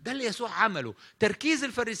تحصل. ده اللي يسوع عمله. تركيز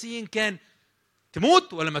الفريسيين كان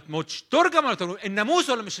تموت ولا ما تموتش، ترجم ولا ترجم، الناموس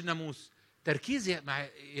ولا مش الناموس. تركيز مع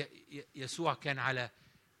يسوع كان على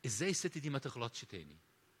ازاي الست دي ما تغلطش تاني،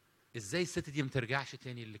 ازاي الست دي ما ترجعش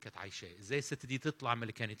تاني اللي كانت عايشاه، ازاي الست دي تطلع من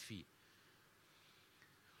اللي كانت فيه.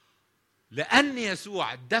 لأن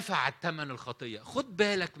يسوع دفع ثمن الخطية. خد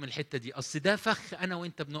بالك من الحتة دي، أصل ده فخ أنا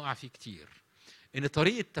وإنت بنقع فيه كتير، إن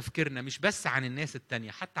طريقة تفكيرنا مش بس عن الناس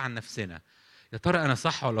التانية، حتى عن نفسنا. يا ترى أنا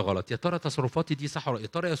صح ولا غلط؟ يا ترى تصرفاتي دي صح ولا؟ يا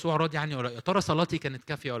ترى يسوع راضي عني ولا؟ يا ترى صلاتي كانت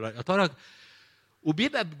كافية ولا؟ يا ترى.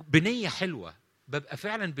 وبيبقى بنية حلوة، ببقى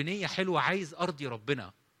فعلا بنية حلوة، عايز أرضي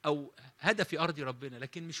ربنا أو هدفي أرضي ربنا،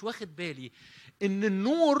 لكن مش واخد بالي إن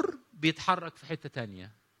النور بيتحرك في حتة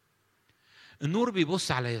تانية. النور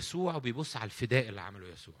بيبص على يسوع وبيبص على الفداء اللي عمله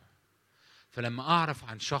يسوع. فلما أعرف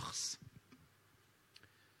عن شخص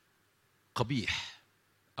قبيح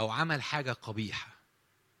أو عمل حاجة قبيحة،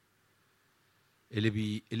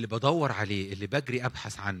 اللي بدور عليه، اللي بجري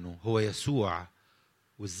أبحث عنه هو يسوع.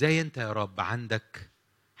 وإزاي أنت يا رب عندك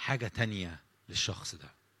حاجة تانية للشخص ده؟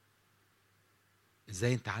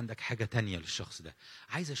 إزاي أنت عندك حاجة تانية للشخص ده؟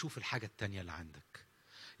 عايز أشوف الحاجة التانية اللي عندك.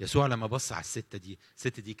 يسوع لما بص على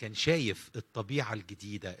الست دي كان شايف الطبيعة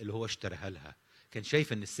الجديدة اللي هو اشتراها لها، كان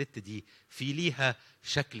شايف ان الست دي في ليها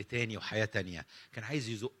شكل تاني وحياة تانية، كان عايز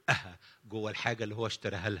يزقها جوه الحاجة اللي هو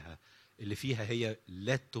اشتراها لها، اللي فيها هي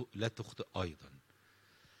لا تخطئ أيضا.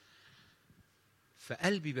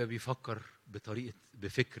 فقلبي بقى بيفكر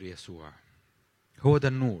بفكر يسوع. هو ده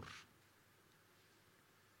النور.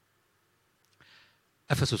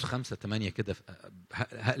 أفسس 5:8 كده،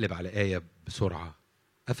 هقلب على آية بسرعة.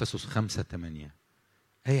 أفسس 5:8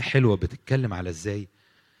 آية حلوة بتتكلم على ازاي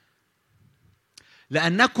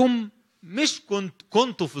لأنكم مش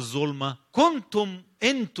كنتوا في الظلمة،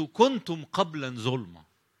 كنتم قبلا ظلمة،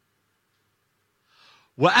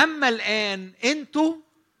 وأما الآن أنتوا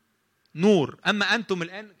نور. أما أنتم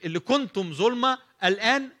الآن اللي كنتم ظلمة،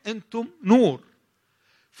 الآن أنتم نور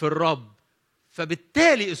في الرب،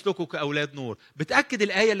 فبالتالي اسلكوا كأولاد نور. بتأكد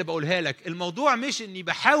الآية اللي بقولها لك. الموضوع مش إني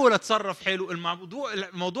بحاول أتصرف حلو،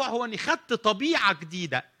 الموضوع هو إني خدت طبيعة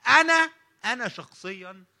جديدة. أنا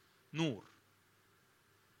شخصيا نور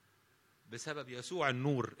بسبب يسوع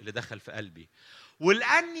النور اللي دخل في قلبي.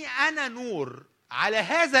 ولأني أنا نور، على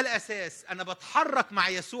هذا الأساس أنا بتحرك مع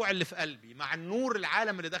يسوع اللي في قلبي، مع النور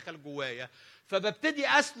العالم اللي دخل جوايا، فببتدي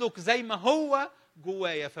أسلك زي ما هو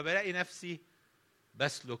جوايا، فبلاقي نفسي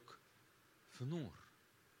بسلك في نور.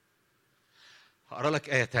 هقرأ لك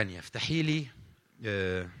آية تانية. افتحي لي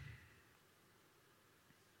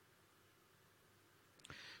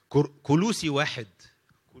كولوسي 1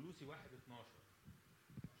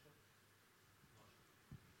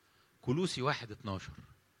 كولوسي 1:12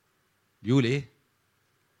 بيقول ايه؟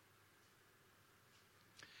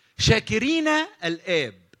 شاكرين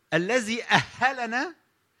الآب الذي أهلنا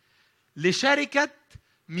لشركة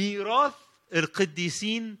ميراث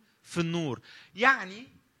القديسين في النور. يعني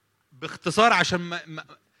باختصار، عشان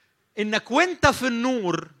انك وانت في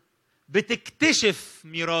النور بتكتشف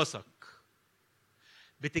ميراثك،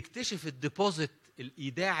 بتكتشف الديبوزيت،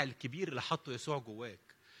 الايداع الكبير اللي حطه يسوع جواك.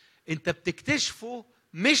 انت بتكتشفه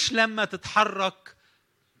مش لما تتحرك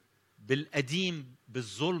بالقديم،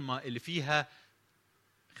 بالظلمه اللي فيها.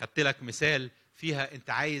 خدت لك مثال فيها انت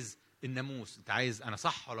عايز الناموس، انت عايز انا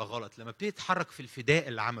صح ولا غلط. لما بتبتدي تتحرك في الفداء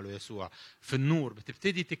اللي عمله يسوع في النور،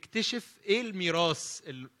 بتبتدي تكتشف ايه الميراث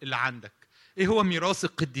اللي عندك، ايه هو ميراث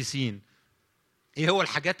القديسين، ايه هو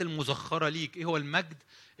الحاجات المزخره ليك، ايه هو المجد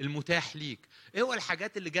المتاح ليك، ايه هو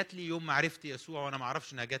الحاجات اللي جات لي يوم ما عرفت يسوع وانا ما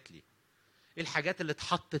اعرفش انها جات لي، ايه الحاجات اللي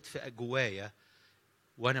اتحطت في جوايا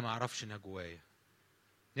وانا ما اعرفش انها جوايا.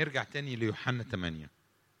 نرجع تاني ليوحنا 8.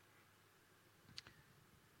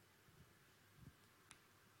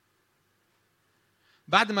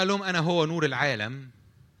 بعد ما قال لهم انا هو نور العالم،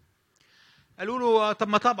 قالوا له طب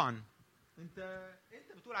ما طبعا انت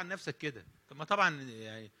بتقول عن نفسك كده، طب ما طبعا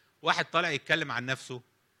يعني واحد طالع يتكلم عن نفسه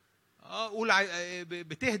قول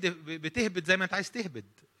بتهبد زي ما انت عايز تهبد،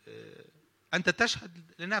 انت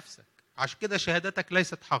تشهد لنفسك عشان كده شهادتك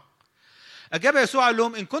ليست حق. اجاب يسوع قال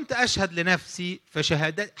لهم ان كنت اشهد لنفسي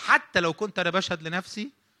فشهادتي، حتى لو كنت انا بشهد لنفسي،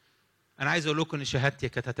 انا عايز اقول لكم ان شهادتي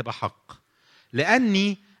كانت هتبقى حق،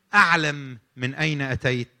 لاني أعلم من أين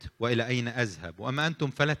أتيت وإلى أين أذهب، وأما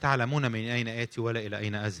أنتم فلا تعلمون من أين آتي ولا إلى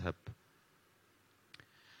أين أذهب.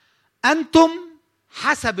 أنتم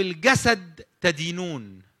حسب الجسد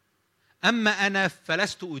تدينون، أما أنا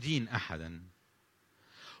فلست أدين أحدا،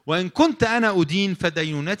 وإن كنت أنا أدين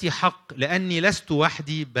فدينونتي حق، لأني لست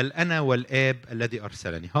وحدي بل أنا والآب الذي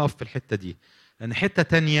أرسلني. هقف في الحتة دي لأن حتة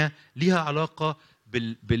تانية ليها علاقة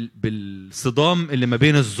بالصدام اللي ما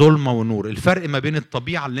بين الظلمة والنور، الفرق ما بين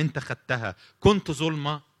الطبيعة اللي انت خدتها كنت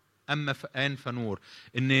ظلمة أما الآن فنور،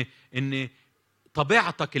 إن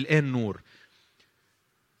طبيعتك الآن نور.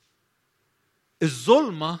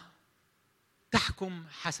 الظلمة تحكم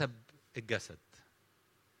حسب الجسد،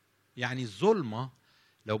 يعني الظلمة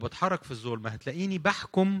لو بتحرك في الظلمة هتلاقيني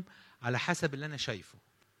بحكم على حسب اللي أنا شايفه،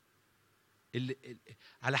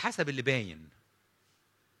 على حسب اللي باين.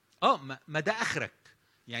 ما ده اخرك،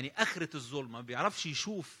 يعني اخره الظلمه ما بيعرفش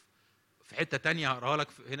يشوف. في حته تانية هقراها لك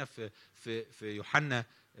هنا في يوحنا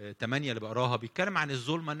 8 اللي بقراها، بيتكلم عن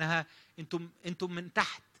الظلمه انها انتم من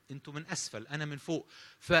تحت، انتم من اسفل، انا من فوق.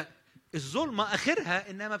 فالظلمه اخرها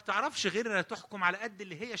انها ما بتعرفش غير انها تحكم على قد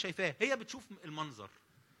اللي هي شايفاه، هي بتشوف المنظر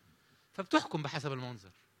فبتحكم بحسب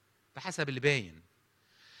المنظر، بحسب اللي باين.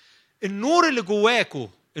 النور اللي جواكو،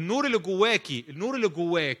 النور اللي جواكي، النور اللي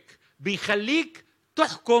جواك بيخليك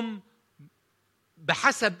تحكم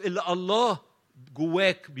بحسب اللي الله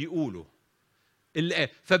جواك بيقوله.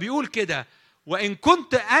 فبيقول كده وإن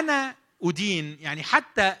كنت أنا أدين، يعني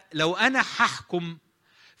حتى لو أنا هحكم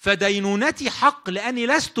فدينونتي حق، لأني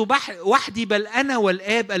لست وحدي بل أنا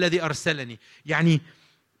والآب الذي أرسلني. يعني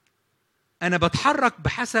أنا بتحرك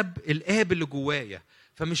بحسب الآب اللي جوايا،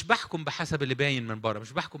 فمش بحكم بحسب اللي باين من بره،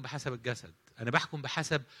 مش بحكم بحسب الجسد، أنا بحكم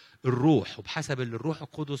بحسب الروح وبحسب اللي الروح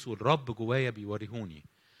القدس والرب جوايا بيوريهوني.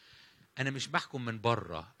 أنا مش بحكم من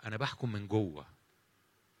بره، أنا بحكم من جوه.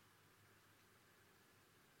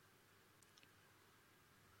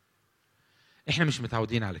 إحنا مش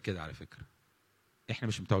متعودين على كده على فكرة، إحنا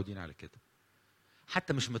مش متعودين على كده،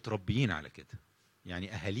 حتى مش متربيين على كده.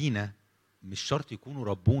 يعني أهالينا مش شرط يكونوا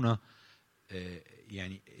ربونا،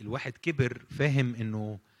 يعني الواحد كبر فاهم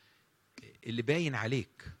إنه اللي باين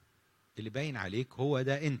عليك، اللي باين عليك هو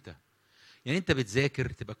ده أنت. يعني انت بتذاكر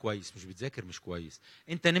تبقى كويس، مش بتذاكر مش كويس.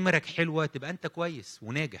 انت نمرك حلوه تبقى انت كويس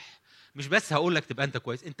وناجح، مش بس هقول لك تبقى انت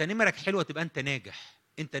كويس. انت نمرك حلوه تبقى انت ناجح،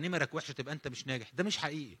 انت نمرك وحشه تبقى انت مش ناجح. ده مش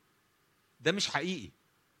حقيقي، ده مش حقيقي،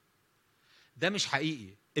 ده مش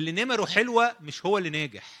حقيقي. اللي نمره حلوه مش هو اللي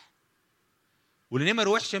ناجح، واللي نمره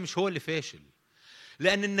وحشه مش هو اللي فاشل.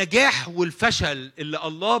 لان النجاح والفشل اللي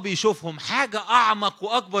الله بيشوفهم حاجه اعمق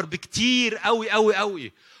واكبر بكتير قوي قوي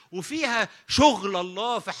قوي، وفيها شغل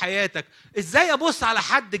الله في حياتك. ازاي ابص على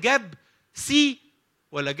حد جاب سي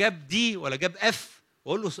ولا جاب دي ولا جاب اف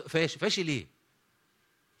واقول له فاشل؟ فاشل ايه؟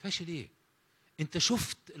 فاشل ايه؟ انت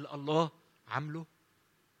شفت اللي الله عامله؟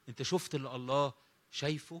 انت شفت اللي الله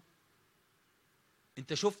شايفه؟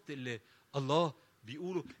 انت شفت اللي الله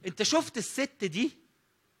بيقوله؟ انت شفت الست دي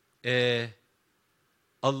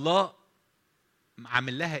الله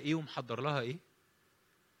عامل لها ايه ومحضر لها ايه؟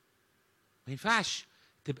 ما ينفعش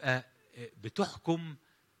تبقى بتحكم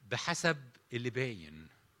بحسب اللي باين.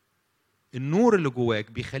 النور اللي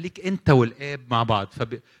جواك بيخليك انت والآب مع بعض.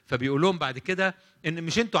 فبيقول لهم بعد كده ان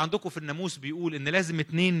مش انتوا عندكم في الناموس بيقول ان لازم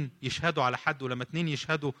 2 يشهدوا على حد، ولما 2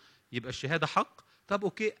 يشهدوا يبقى الشهادة حق. طب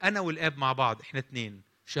اوكي، انا والآب مع بعض، احنا 2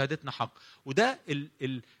 شهادتنا حق. وده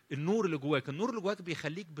النور اللي جواك. النور اللي جواك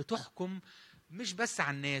بيخليك بتحكم مش بس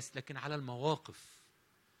على الناس لكن على المواقف،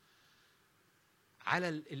 على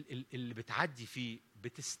اللي بتعدي فيه.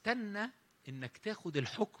 بتستنى انك تاخد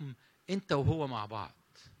الحكم انت وهو مع بعض،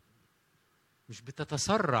 مش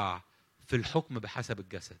بتتسرع في الحكم بحسب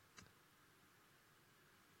الجسد.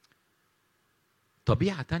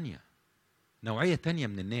 طبيعة تانية، نوعية تانية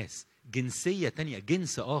من الناس، جنسية تانية،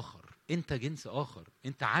 جنس آخر. انت جنس آخر،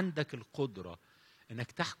 انت عندك القدرة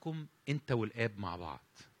انك تحكم انت والآب مع بعض.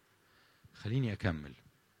 خليني أكمل.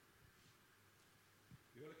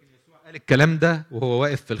 قال الكلام ده وهو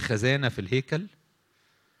واقف في الخزانة في الهيكل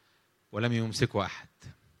ولم يمسكه أحد.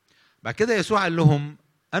 بعد كده يسوع قال لهم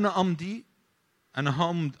أنا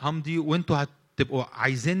همضي وانتوا هتبقوا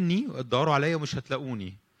عايزيني وتدوروا عليا ومش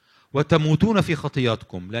هتلاقوني وتموتون في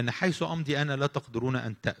خطياتكم، لأن حيث أمضي أنا لا تقدرون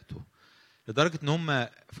أن تأتوا. لدرجة إن هم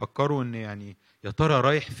فكروا إن يعني يا ترى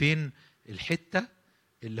رايح فين الحتة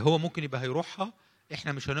اللي هو ممكن يبقى هيروحها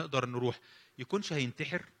إحنا مش هنقدر نروح. يكونش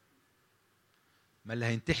هينتحر؟ ما اللي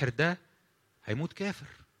هينتحر ده هيموت كافر،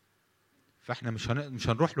 فإحنا مش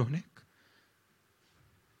هنروح له هناك.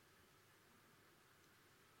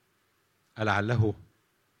 ألعله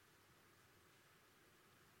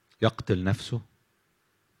يقتل نفسه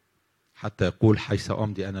حتى يقول حيث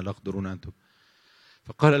أمضي أنا لا تقدرون أنتم.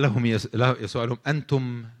 فقال لهم يسوع لهم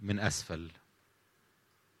أنتم من أسفل.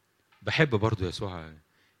 بحب برضو يسوع،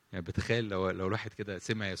 يعني بتخيل لو الواحد كده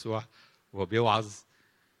سمع يسوع وهو بيوعظ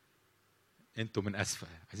أنتم من أسفل.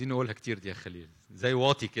 عايزين نقولها كتير دي يا خليل، زي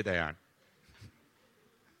واطي كده يعني.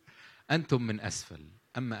 أنتم من أسفل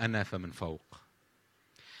أما أنا فمن فوق.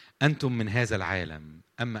 أنتم من هذا العالم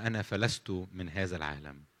أما أنا فلست من هذا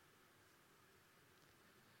العالم.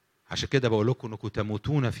 عشان كده بقول لكم أنكم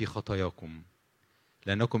تموتون في خطاياكم،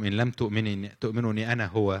 لأنكم إن لم تؤمنوا أني أنا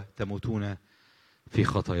هو تموتون في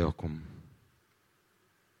خطاياكم.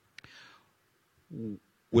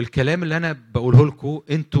 والكلام اللي أنا بقوله لكم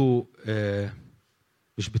أنتوا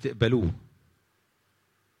مش بتقبلوه.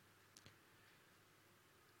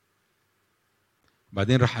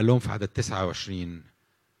 بعدين راح قال لهم في عدد 29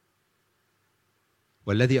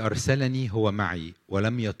 والذي أرسلني هو معي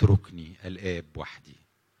ولم يتركني الآب وحدي،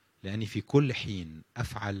 لأني في كل حين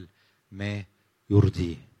أفعل ما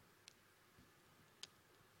يرضيه.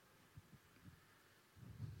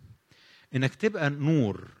 إنك تبقى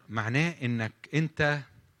نور معناه إنك أنت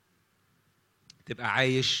تبقى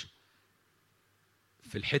عايش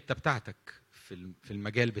في الحتة بتاعتك، في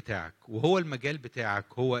المجال بتاعك، وهو المجال بتاعك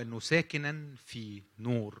هو إنه ساكنا في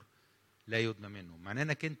نور لا يدنى منه. معناه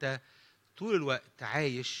إنك أنت طول الوقت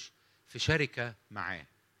عايش في شركة معاه،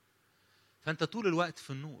 فأنت طول الوقت في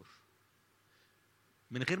النور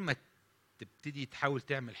من غير ما تبتدي تحاول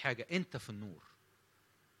تعمل حاجة. أنت في النور،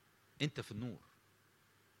 أنت في النور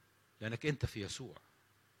لأنك أنت في يسوع،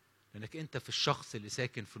 لأنك أنت في الشخص اللي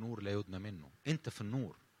ساكن في نور لا يدنى منه. أنت في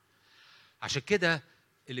النور. عشان كده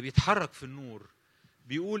اللي بيتحرك في النور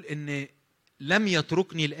بيقول إن لم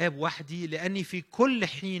يتركني الآب وحدي لأني في كل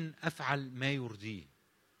حين أفعل ما يرضيه.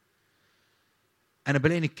 أنا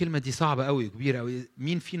بلاقي إن الكلمة دي صعبة قوي، كبيرة قوي.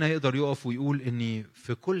 مين فينا يقدر يقف ويقول إني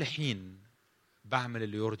في كل حين بعمل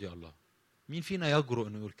اللي يرضي الله؟ مين فينا يجرؤ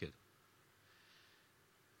إنه يقول كده؟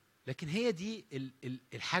 لكن هي دي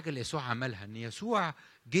الحاجة اللي يسوع عملها، إن يسوع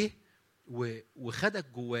جه وخدك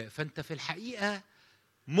جواه، فأنت في الحقيقة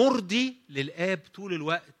مرضي للآب طول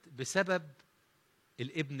الوقت بسبب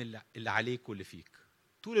الابن اللي عليك واللي فيك.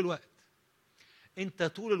 طول الوقت أنت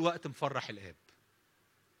طول الوقت مفرح الآب.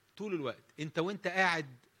 طول الوقت أنت وأنت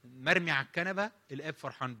قاعد مرمي على الكنبة الآب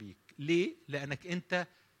فرحان بيك. ليه؟ لأنك أنت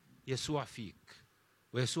يسوع فيك،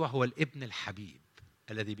 ويسوع هو الابن الحبيب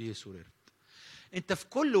الذي به سررت. أنت في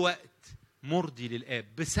كل وقت مرضي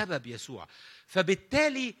للآب بسبب يسوع.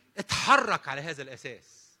 فبالتالي اتحرك على هذا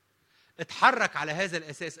الأساس، اتحرك على هذا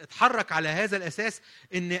الأساس، اتحرك على هذا الأساس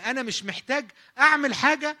إن أنا مش محتاج أعمل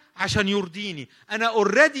حاجة عشان يرضيني. أنا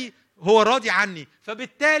أوريدي هو راضي عني،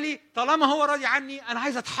 فبالتالي طالما هو راضي عني أنا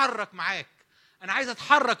عايز أتحرك معاك، أنا عايز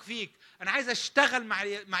أتحرك فيك، أنا عايز أشتغل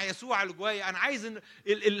مع يسوع اللي جوايا. أنا عايز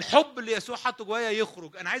الحب اللي يسوع حطه جوايا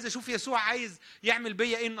يخرج. أنا عايز أشوف يسوع عايز يعمل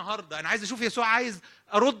بيا إيه النهاردة. أنا عايز أشوف يسوع عايز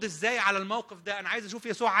أرد إزاي على الموقف ده. أنا عايز أشوف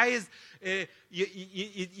يسوع عايز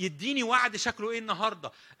يديني وعد شكله إيه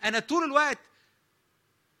النهاردة. أنا طول الوقت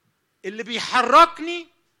اللي بيحركني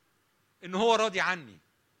إن هو راضي عني،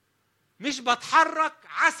 مش بتحرك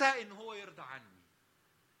عسى إن هو يرضى عني.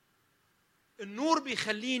 النور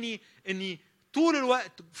بيخليني إني طول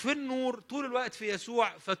الوقت في النور، طول الوقت في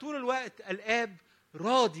يسوع، فطول الوقت الآب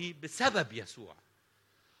راضي بسبب يسوع.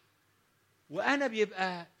 وأنا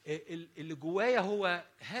بيبقى اللي جوايا هو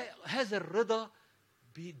هذا الرضا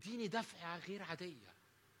بيديني دفعة غير عادية،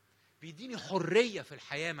 بيديني حرية في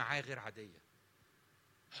الحياة معاه غير عادية،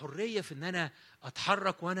 حرية في ان انا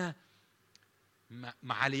اتحرك وانا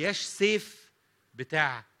ما علياش سيف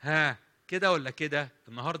بتاع ها كده ولا كده،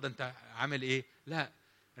 النهارده انت عامل ايه؟ لا،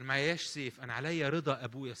 انا ما علياش سيف، انا عليا رضا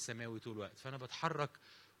ابويا السماوي طول الوقت، فانا بتحرك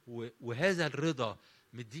وهذا الرضا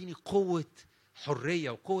مديني قوة حرية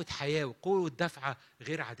وقوة حياة وقوة دفعة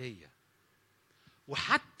غير عادية.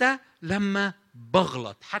 وحتى لما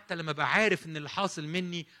بغلط، حتى لما بعرف ان اللي حاصل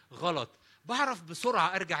مني غلط، بعرف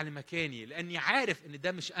بسرعة ارجع لمكاني، لاني عارف ان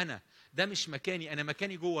ده مش انا، ده مش مكاني، انا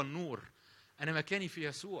مكاني جوه النور، انا مكاني في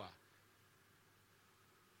يسوع.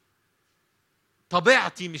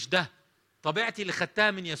 طبيعتي مش ده، طبيعتي اللي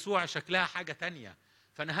خدتها من يسوع شكلها حاجة تانية،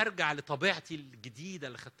 فانا هرجع لطبيعتي الجديدة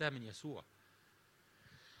اللي خدتها من يسوع.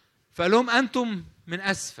 فقال لهم انتم من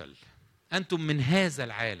اسفل، انتم من هذا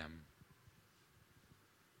العالم،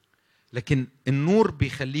 لكن النور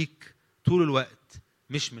بيخليك طول الوقت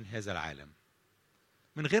مش من هذا العالم.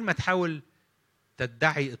 من غير ما تحاول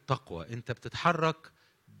تدعي التقوى، انت بتتحرك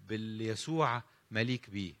باللي يسوع مليك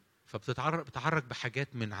بيه، فبتتحرك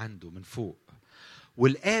بحاجات من عنده من فوق،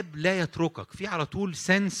 والآب لا يتركك، في على طول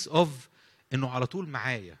sense of انه على طول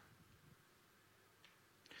معايا.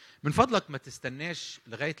 من فضلك ما تستناش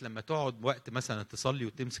لغاية لما تقعد وقت مثلا تصلي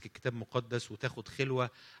وتمسك الكتاب المقدس وتاخد خلوة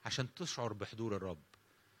عشان تشعر بحضور الرب.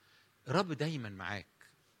 الرب دايما معاك،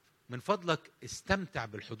 من فضلك استمتع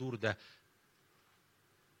بالحضور ده،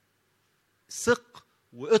 ثق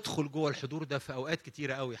وادخل جوه الحضور ده في اوقات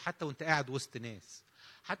كتيره قوي، حتى وانت قاعد وسط ناس،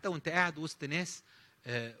 حتى وانت قاعد وسط ناس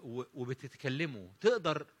وبتتكلموا،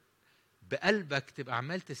 تقدر بقلبك تبقى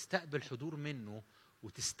عمال تستقبل حضور منه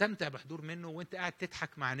وتستمتع بحضور منه وانت قاعد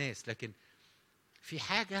تضحك مع ناس. لكن في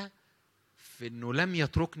حاجه في انه لم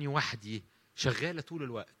يتركني وحدي شغاله طول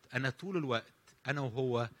الوقت، انا طول الوقت انا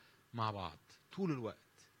وهو مع بعض طول الوقت.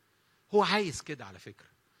 هو عايز كده على فكره،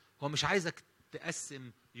 هو مش عايزك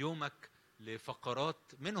تقسم يومك لفقرات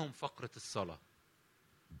منهم فقرة الصلاة،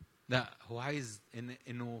 لا، هو عايز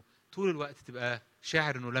انه طول الوقت تبقى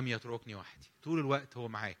شاعر انه لم يتركني وحدي، طول الوقت هو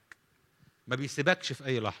معاك، ما بيسيبكش في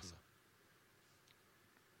اي لحظة.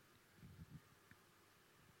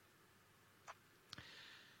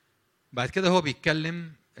 بعد كده هو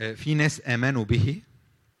بيتكلم في ناس آمنوا به،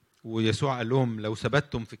 ويسوع قال لهم لو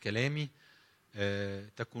ثبتتم في كلامي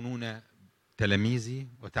تكونون تلاميذي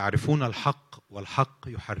وتعرفون الحق والحق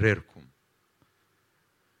يحرركم.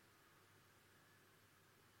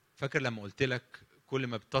 فاكر لما قلت لك كل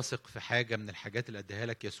ما بتثق في حاجة من الحاجات اللي اديها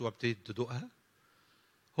لك يسوع بتبتدي تدوقها؟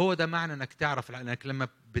 هو ده معنى انك تعرف، انك لما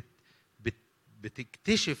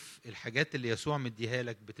بتكتشف الحاجات اللي يسوع مديها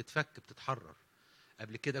لك بتتفك، بتتحرر.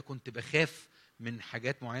 قبل كده كنت بخاف من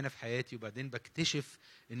حاجات معينة في حياتي، وبعدين بكتشف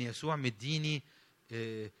ان يسوع مديني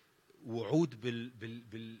وعود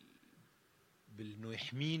بانه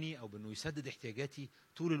يحميني او بانه يسدد احتياجاتي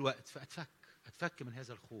طول الوقت، فاتفك من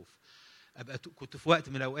هذا الخوف. كنت في وقت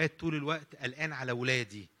من الاوقات طول الوقت قلقان على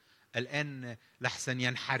اولادي، قلقان لحسن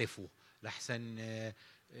ينحرفوا، لحسن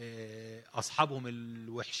اصحابهم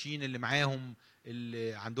الوحشين اللي معاهم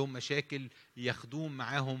اللي عندهم مشاكل ياخدوهم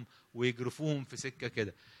معاهم ويجرفوهم في سكه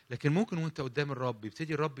كده. لكن ممكن وانت قدام الرب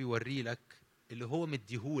يبتدي الرب يوري لك اللي هو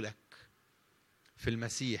مديهولك في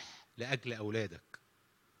المسيح لاجل اولادك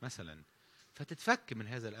مثلا، فتتفك من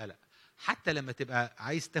هذا القلق. حتى لما تبقى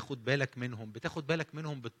عايز تاخد بالك منهم، بتاخد بالك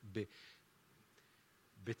منهم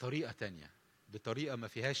بطريقه تانية، بطريقه ما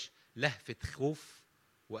فيهاش لهفه خوف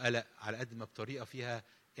وقلق، على قد ما بطريقه فيها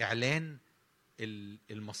اعلان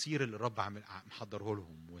المصير اللي الرب محضره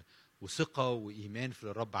لهم، وثقه وايمان في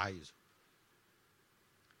اللي الرب عايزه.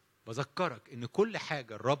 بذكرك ان كل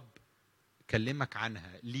حاجه الرب كلمك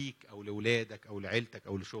عنها ليك او لاولادك او لعيلتك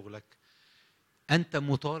او لشغلك، انت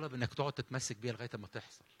مطالب انك تقعد تتمسك بيها لغايه ما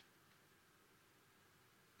تحصل.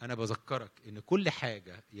 انا بذكرك ان كل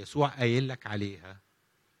حاجه يسوع قايل لك عليها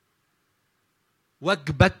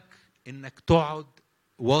واجبك انك تقعد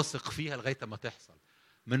واثق فيها لغايه ما تحصل.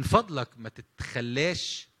 من فضلك ما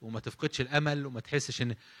تتخلاش وما تفقدش الامل وما تحسش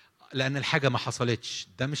ان لان الحاجه ما حصلتش.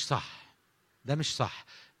 ده مش صح، ده مش صح،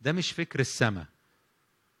 ده مش فكر السماء،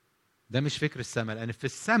 ده مش فكر السماء. لان في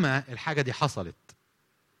السماء الحاجه دي حصلت،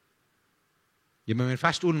 يبقى ما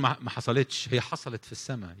ينفعش تقول ما حصلتش، هي حصلت في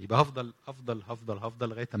السماء. يبقى هفضل هفضل هفضل هفضل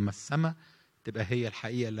لغايه اما السماء تبقى هي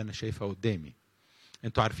الحقيقه اللي انا شايفها قدامي.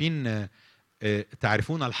 انتوا عارفين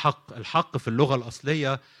تعرفون الحق. الحق في اللغه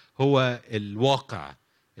الاصليه هو الواقع،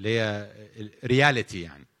 اللي هي رياليتي،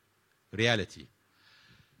 يعني رياليتي.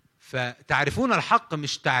 فتعرفون الحق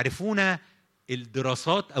مش تعرفون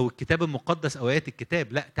الدراسات او الكتاب المقدس او ايات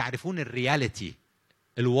الكتاب، لا، تعرفون الرياليتي،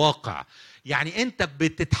 الواقع. يعني انت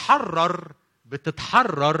بتتحرر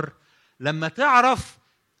بتتحرر لما تعرف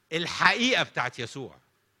الحقيقة بتاعت يسوع.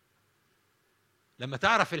 لما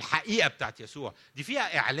تعرف الحقيقة بتاعت يسوع دي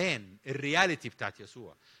فيها إعلان الرياليتي بتاعت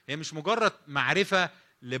يسوع. هي مش مجرد معرفة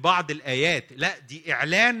لبعض الآيات، لا دي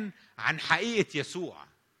إعلان عن حقيقة يسوع.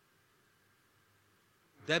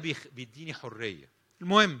 ده بيديني حرية.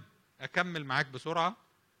 المهم أكمل معاك بسرعة.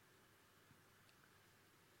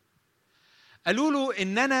 قالوا له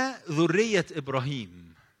إننا ذرية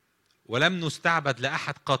إبراهيم ولم نستعبد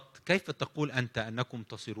لأحد قط، كيف تقول أنت أنكم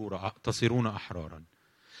تصيرون أحرارا؟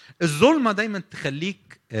 الظلمة دايما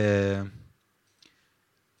تخليك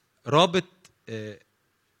رابط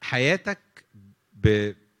حياتك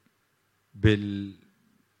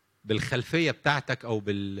بالخلفية بتاعتك أو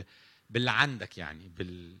باللي عندك، يعني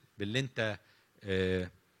باللي أنت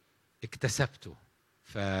اكتسبته.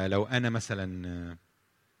 فلو أنا مثلا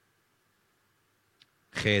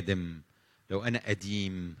خادم، لو أنا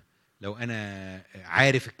قديم، لو أنا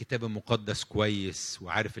عارف الكتاب المقدس كويس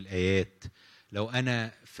وعارف الآيات، لو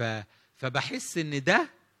أنا فبحس إن ده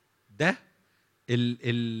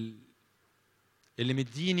اللي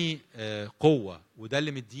مديني قوة، وده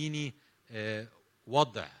اللي مديني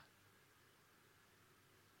وضع.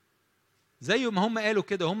 زي ما هم قالوا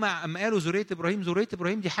كده، هم أما قالوا ذرية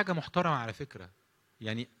إبراهيم دي حاجة محترمة على فكرة.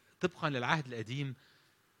 يعني طبقا للعهد القديم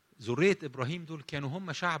ذرية إبراهيم دول كانوا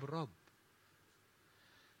هم شعب الرب.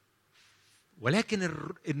 ولكن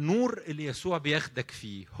النور اللي يسوع بياخدك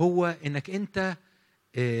فيه هو إنك أنت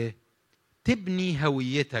تبني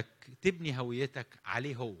هويتك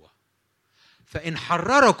عليه هو. فإن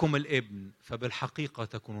حرركم الابن فبالحقيقة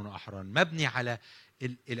تكونون أحرار. مبني على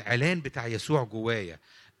الإعلان بتاع يسوع جوايا.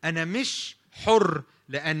 أنا مش حر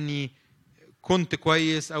لأني كنت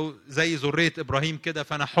كويس أو زي ذرية إبراهيم كده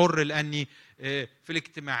فأنا حر لأني في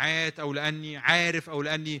الاجتماعات أو لأني عارف أو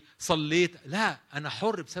لأني صليت. لا، أنا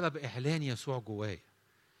حر بسبب إعلان يسوع جوايا.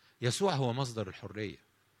 يسوع هو مصدر الحرية.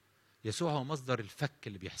 يسوع هو مصدر الفك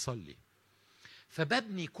اللي بيحصل لي.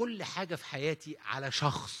 فببني كل حاجة في حياتي على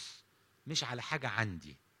شخص، مش على حاجة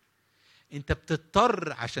عندي. انت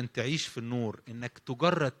بتضطر عشان تعيش في النور انك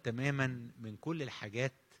تجرد تماما من كل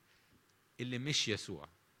الحاجات اللي مش يسوع،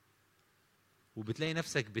 وبتلاقي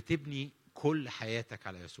نفسك بتبني كل حياتك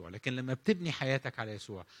على يسوع. لكن لما بتبني حياتك على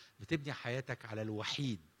يسوع بتبني حياتك على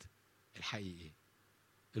الوحيد الحقيقي،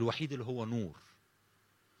 الوحيد اللي هو نور.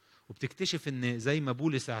 وبتكتشف ان زي ما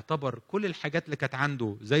بولس اعتبر كل الحاجات اللي كانت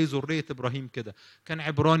عنده زي ذرية ابراهيم كده، كان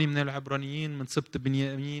عبراني من العبرانيين، من سبط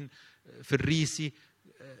بنيامين، في الريسي،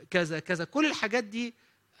 كذا كذا، كل الحاجات دي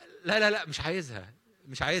لا مش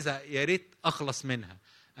عايزها، يا ريت اخلص منها.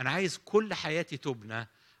 انا عايز كل حياتي تبنى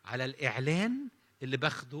على الاعلان اللي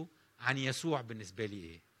باخده عن يسوع. بالنسبه لي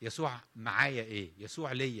ايه يسوع؟ معايا ايه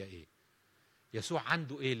يسوع؟ ليا ايه يسوع؟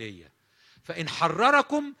 عنده ايه ليا؟ فان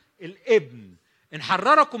حرركم الابن، ان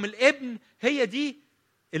حرركم الابن، هي دي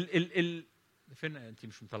فين انت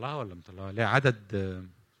مش مطلعها ولا مطلعها؟ لا، عدد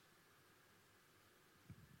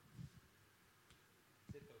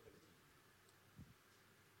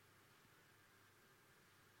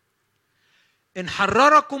إن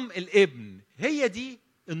حرركم الابن، هي دي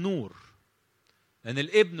النور، لأن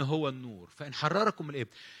الابن هو النور. فإن حرركم الابن.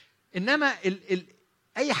 إنما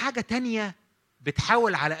أي حاجة تانية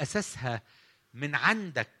بتحاول على أساسها من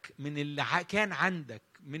عندك، من اللي كان عندك،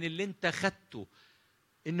 من اللي انت خدته،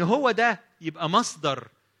 إن هو ده يبقى مصدر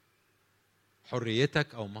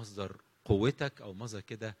حريتك أو مصدر قوتك أو مصدر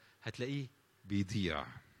كده، هتلاقيه بيضيع.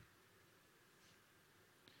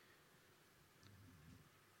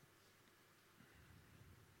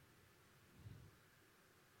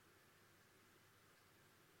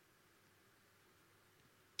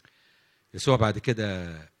 يسوع بعد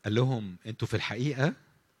كده قال لهم انتوا في الحقيقة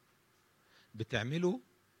بتعملوا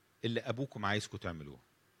اللي أبوكم عايزكم تعملوه.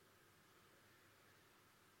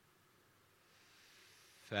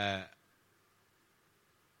 قال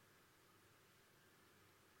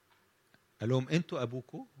لهم انتوا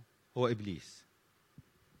أبوكم هو إبليس،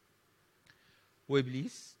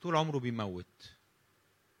 وإبليس طول عمره بيموت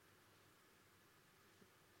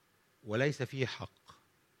وليس فيه حق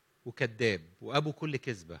وكذاب وأبو كل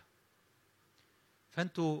كذبة.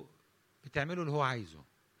 فأنتوا بتعملوا اللي هو عايزه.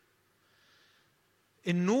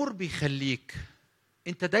 النور بيخليك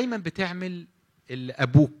أنت دايما بتعمل اللي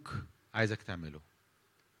أبوك عايزك تعمله.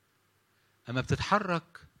 أما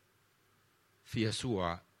بتتحرك في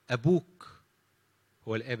يسوع، أبوك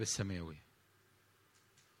هو الآب السماوي،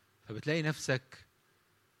 فبتلاقي نفسك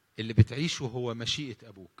اللي بتعيشه هو مشيئة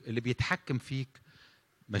أبوك، اللي بيتحكم فيك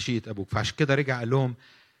مشيئة أبوك. فعشان كده رجع قال لهم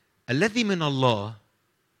الذي من الله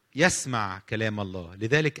يسمع كلام الله.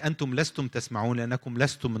 لذلك أنتم لستم تسمعون لأنكم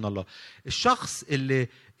لستم من الله. الشخص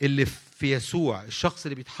اللي في يسوع، الشخص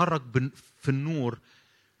اللي بيتحرك في النور،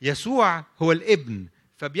 يسوع هو الابن،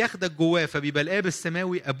 فبياخدك جواه، فبيبقى الآب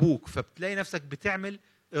السماوي أبوك، فبتلاقي نفسك بتعمل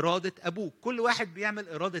إرادة أبوك. كل واحد بيعمل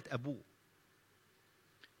إرادة أبوه.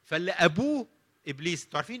 فاللي أبوه إبليس.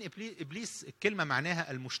 تعرفين إبليس الكلمة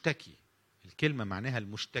معناها المشتكي. الكلمة معناها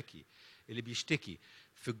المشتكي، اللي بيشتكي.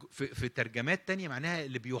 في ترجمات تانية معناها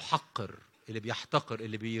اللي بيحقر، اللي بيحتقر،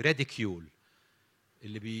 اللي بيراديكيول،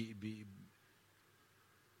 اللي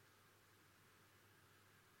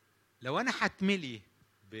لو أنا هتملي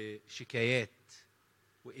بشكايات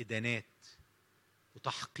وإدانات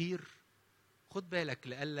وتحقير، خد بالك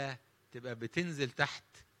لألا تبقى بتنزل تحت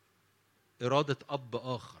إرادة أب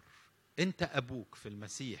آخر. أنت أبوك في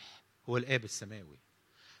المسيح هو الآب السماوي.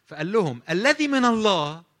 فقال لهم الذي من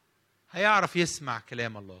الله هيعرف يسمع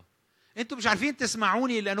كلام الله. أنتوا مش عارفين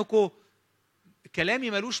تسمعوني لأنكم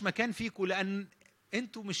كلامي ملوش مكان فيكم، لأن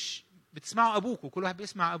أنتوا مش بتسمعوا أبوكم. كل واحد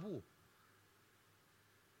بيسمع أبوه.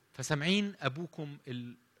 فسامعين أبوكم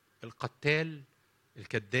القتال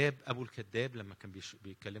الكذاب، أبو الكذاب لما كان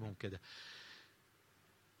بيكلمهم كده.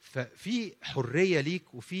 ففي حرية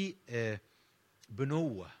ليك، وفي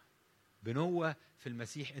بنوة في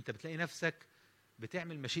المسيح. أنت بتلاقي نفسك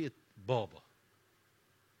بتعمل مشيئة بابا.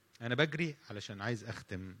 أنا بجري علشان عايز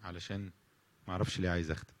أختم، علشان ما أعرفش ليه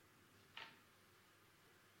عايز أختم.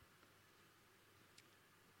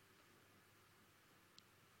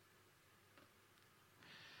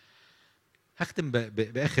 هختم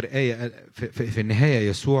بآخر آية في النهاية.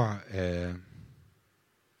 يسوع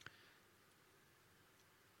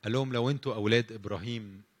قال لهم لو أنتوا أولاد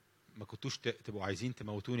إبراهيم ما كنتوش تبقوا عايزين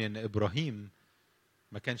تموتوني، أن إبراهيم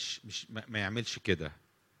ما كانش ما يعملش كده.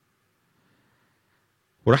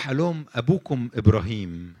 وراح قال لهم أبوكم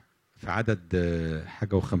إبراهيم في عدد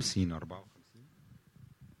حاجة 54.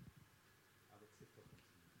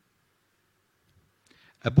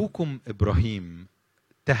 أبوكم إبراهيم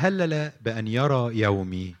تهلل بأن يرى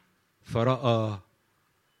يومي فرأى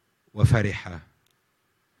وفرح.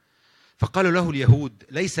 فقالوا له اليهود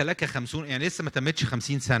ليس لك 50، يعني لسه ما تمتش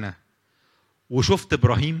 50 سنة وشفت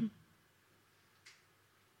إبراهيم؟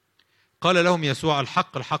 قال لهم يسوع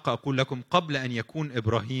الحق الحق أقول لكم قبل أن يكون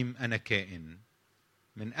إبراهيم أنا كائن.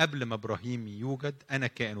 من قبل ما إبراهيم يوجد أنا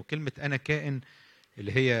كائن. وكلمة أنا كائن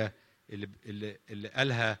اللي هي اللي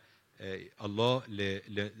قالها الله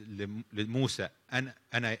لموسى،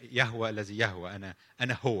 أنا يهوى الذي يهوى،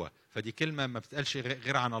 أنا هو. فدي كلمة ما بتقالش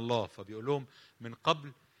غير عن الله. فبيقول لهم من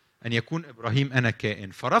قبل أن يكون إبراهيم أنا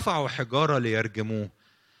كائن. فرفعوا حجارة ليرجموه،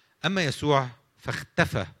 أما يسوع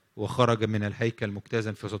فاختفى وخرج من الهيكل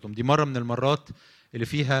مجتازا في وسطهم. دي مرة من المرات اللي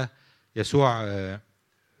فيها يسوع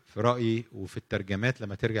في رأيي وفي الترجمات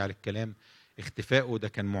لما ترجع للكلام اختفائه ده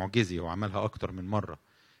كان معجزي، وعملها أكتر من مرة.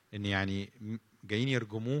 إن يعني جايين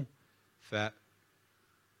يرجموه ف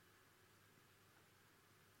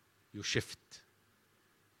يشفت،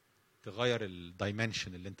 تغير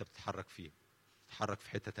الدايمنشن اللي انت بتتحرك فيه، تتحرك في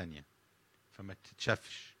حتة تانية فما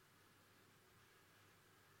تتشافش.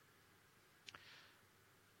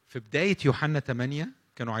 في بداية يوحنا 8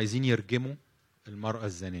 كانوا عايزين يرجموا المرأة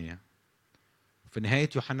الزانية. في نهاية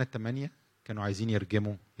يوحنا 8 كانوا عايزين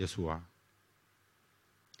يرجموا يسوع.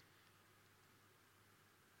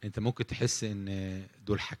 انت ممكن تحس ان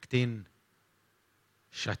دول حاجتين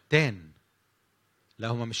شتان. لا،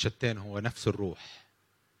 هما مش شتان، هو نفس الروح،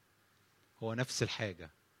 هو نفس الحاجة.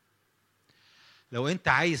 لو انت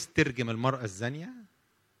عايز ترجم المرأة الزانية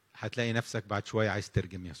هتلاقي نفسك بعد شوية عايز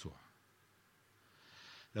ترجم يسوع.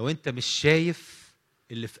 لو انت مش شايف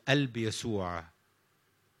اللي في قلب يسوع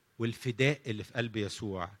والفداء اللي في قلب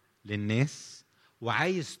يسوع للناس،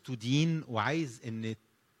 وعايز تدين وعايز ان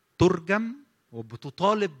ترجم،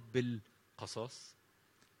 وبتطالب بالقصاص،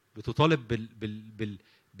 بتطالب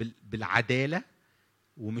بالعدالة،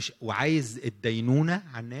 وعايز الدينونة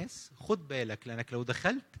على الناس، خد بالك. لأنك لو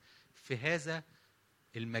دخلت في هذا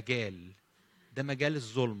المجال، ده مجال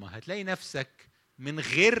الظلمة، هتلاقي نفسك من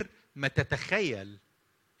غير ما تتخيل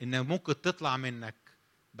إن ممكن تطلع منك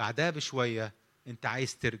بعدها بشوية أنت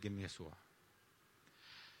عايز ترجم يسوع.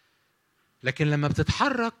 لكن لما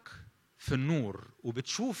بتتحرك في النور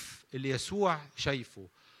وبتشوف اللي يسوع شايفه،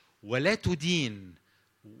 ولا تدين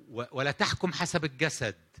ولا تحكم حسب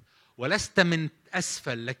الجسد، ولست من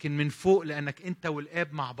أسفل لكن من فوق، لأنك أنت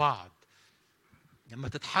والآب مع بعض. لما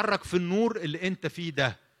تتحرك في النور اللي أنت فيه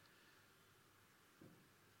ده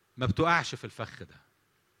ما بتقعش في الفخ ده،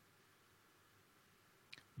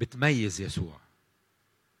 بتميز يسوع.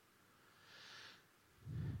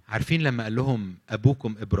 عارفين لما قال لهم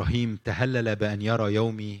أبوكم إبراهيم تهلل بأن يرى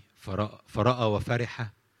يومي فرأى وفرح؟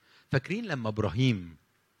 فاكرين لما ابراهيم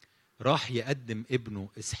راح يقدم ابنه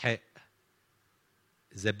اسحاق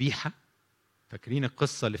ذبيحه؟ فاكرين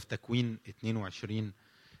القصه اللي في تكوين 22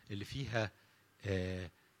 اللي فيها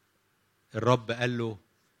الرب قال له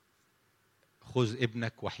خذ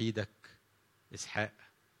ابنك وحيدك اسحاق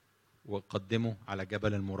وقدمه على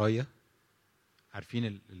جبل المورية.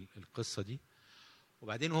 عارفين القصة دي؟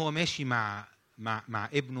 وبعدين هو ماشي مع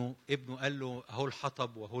ابنه قال له اهو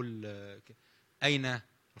الحطب وهو اين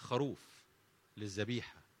الخروف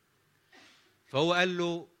للذبيحة؟ فهو قال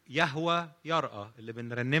له يهوى يرى، اللي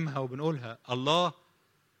بنرنمها وبنقولها، الله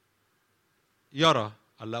يرى،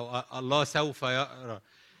 الله سوف يرى.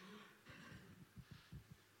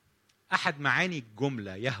 احد معاني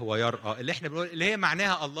الجمله يهوى يرى اللي احنا بنقول اللي هي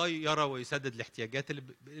معناها الله يرى ويسدد الاحتياجات،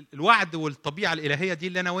 الوعد والطبيعه الالهيه دي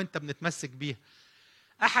اللي انا وانت بنتمسك بيها.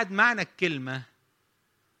 احد معنى الكلمه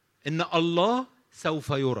ان الله سوف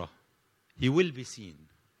يرى، he will be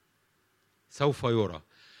seen، سوف يرى.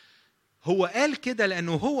 هو قال كده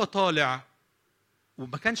لانه هو طالع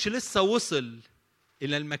وما كانش لسه وصل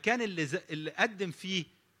الى المكان اللي قدم فيه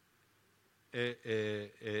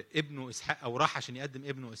ابنه اسحاق، او راح عشان يقدم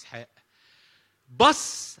ابنه اسحاق.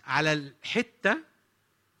 بص على الحته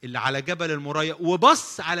اللي على جبل المورية،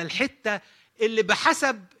 وبص على الحته اللي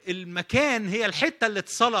بحسب المكان هي الحته اللي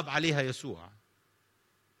اتصلب عليها يسوع،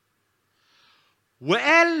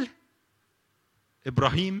 وقال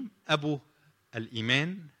ابراهيم ابو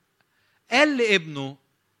الايمان قال لابنه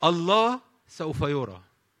الله سوف يرى.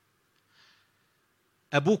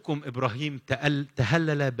 أبوكم إبراهيم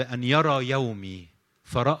تهلل بأن يرى يومي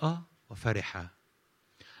فرأى وفرح.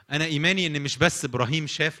 أنا إيماني إن مش بس إبراهيم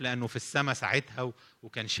شاف لأنه في السماء ساعتها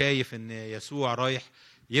وكان شايف إن يسوع رايح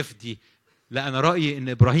يفدي، لا، أنا رأيي إن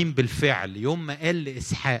إبراهيم بالفعل يوم ما قال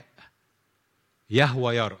لإسحاق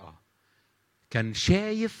يهوى يرى كان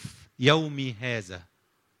شايف يومي هذا،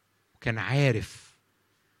 وكان عارف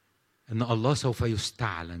إن الله سوف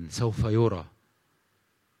يستعلن، سوف يرى،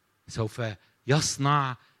 سوف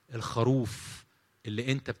يصنع الخروف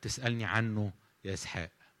اللي انت بتسألني عنه يا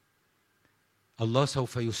اسحاق. الله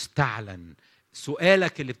سوف يستعلن.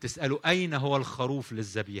 سؤالك اللي بتسأله أين هو الخروف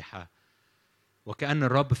للذبيحة؟ وكأن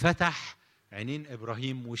الرب فتح عينين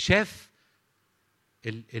إبراهيم وشاف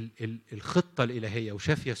الخطة الإلهية،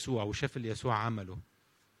 وشاف يسوع، وشاف اللي يسوع عمله.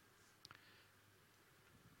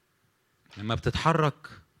 لما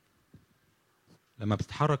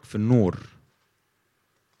بتتحرك في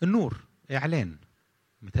النور إعلان،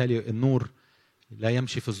 مثالي النور لا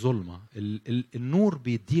يمشي في الظلمة. النور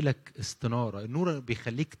بيدي لك استنارة، النور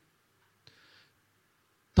بيخليك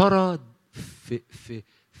ترى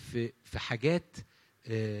في حاجات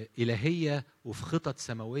إلهية، وفي خطط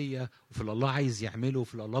سماوية، وفي اللي الله عايز يعمله،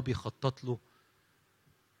 وفي اللي الله بيخطط له.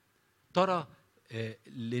 ترى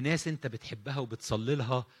لناس انت بتحبها وبتصلي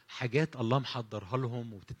لها حاجات الله محضرها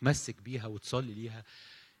لهم وبتتمسك بيها وتصلي ليها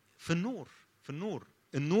في النور.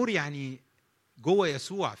 النور يعني جوه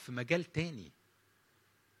يسوع في مجال تاني.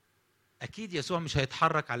 اكيد يسوع مش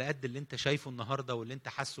هيتحرك على قد اللي انت شايفه النهارده واللي انت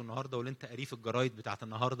حاسه النهارده واللي انت قاريه في الجرايد بتاعت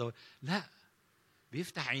النهارده، لا،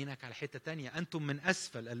 بيفتح عينك على حته تانية. انتم من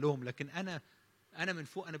اسفل قال لهم، لكن انا من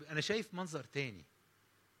فوق، انا شايف منظر تاني.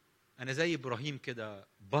 انا زي ابراهيم كده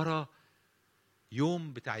برا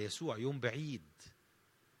يوم بتاع يسوع، يوم بعيد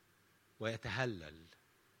ويتهلل.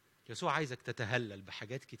 يسوع عايزك تتهلل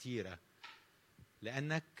بحاجات كتيره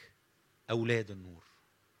لأنك أولاد النور.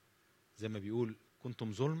 زي ما بيقول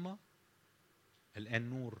كنتم ظلمة الآن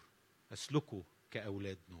نور، أسلكوا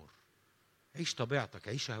كأولاد نور. عيش طبيعتك،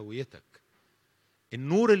 عيش هويتك.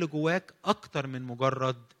 النور اللي جواك أكتر من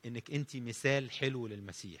مجرد إنك أنت مثال حلو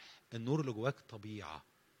للمسيح. النور اللي جواك طبيعة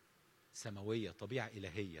سماوية، طبيعة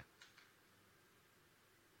إلهية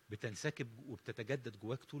بتنسكب وبتتجدد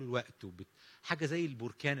جواك طول الوقت، حاجة زي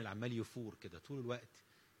البركان اللي عمال يفور كده طول الوقت،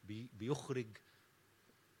 بيخرج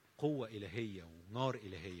قوة إلهية ونار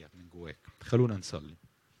إلهية من جواك. خلونا نصلي.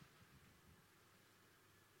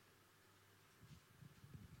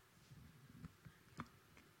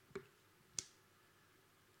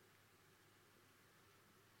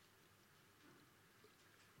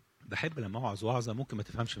 بحب لما أوعظ وعظة ممكن ما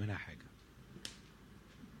تفهمش منها حاجة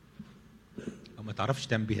أو ما تعرفش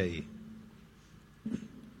تعمل بيها إيه.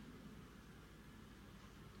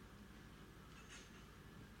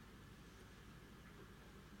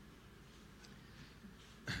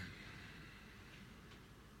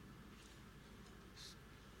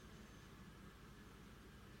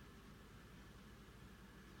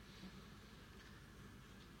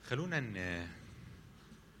 خلونا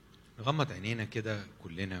نغمض عينينا كده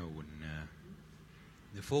كلنا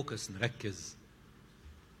ونفوكس، نركز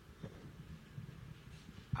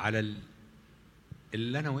على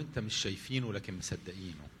اللي انا وانت مش شايفينه لكن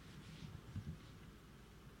مصدقينه،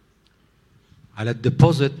 على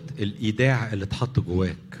الديبوزيت الايداع اللي اتحط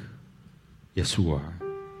جواك يسوع.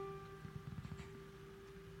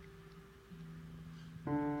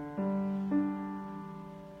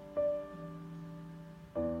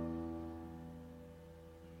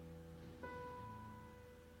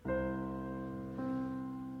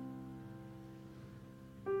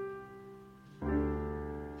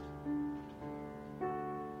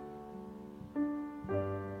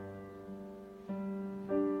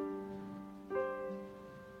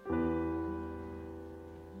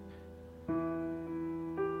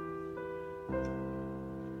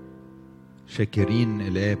 شاكرين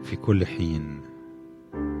الآب في كل حين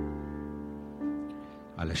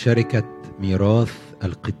على شركة ميراث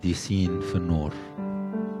القديسين في النور.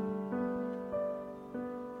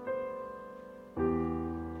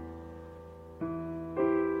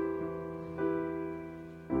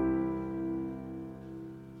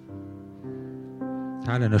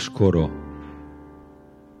 تعال نشكره.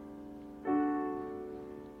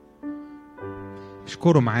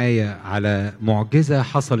 اشكروا معايا على معجزة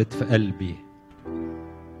حصلت في قلبي.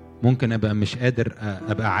 ممكن أبقى مش قادر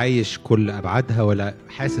أبقى عايش كل أبعادها ولا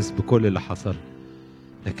حاسس بكل اللي حصل،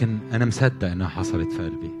 لكن أنا مصدق إنها حصلت في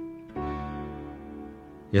قلبي.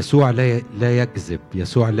 يسوع لا يكذب،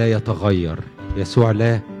 يسوع لا يتغير، يسوع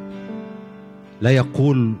لا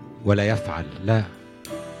يقول ولا يفعل. لا،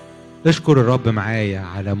 اشكر الرب معايا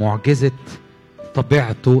على معجزة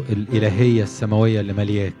طبيعته الإلهية السماوية اللي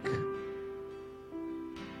ملياك.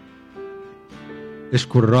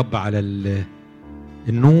 اشكر الرب على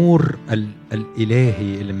النور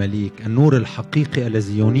الإلهي اللي مليك، النور الحقيقي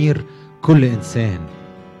الذي ينير كل إنسان.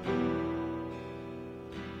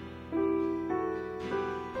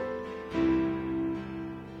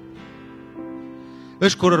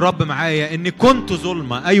 اشكر الرب معايا اني كنت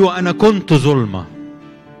ظلمة. ايوه انا كنت ظلمة،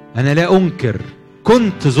 انا لا انكر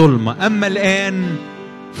كنت ظلمة، اما الان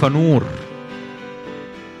فنور.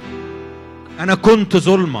 انا كنت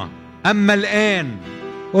ظلمة اما الان،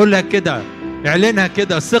 قولها كده، اعلنها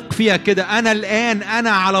كده، ثق فيها كده. انا الان، انا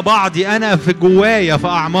على بعضي، انا في جوايا في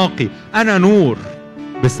اعماقي انا نور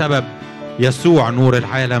بسبب يسوع نور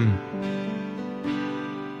العالم.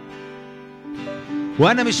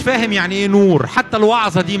 وانا مش فاهم يعني ايه نور، حتى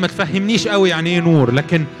الوعظة دي ما تفهمنيش قوي يعني ايه نور،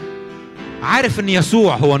 لكن عارف ان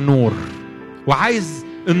يسوع هو النور، وعايز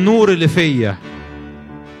النور اللي فيا،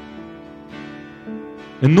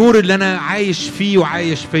 النور اللي انا عايش فيه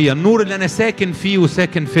وعايش فيا، النور اللي انا ساكن فيه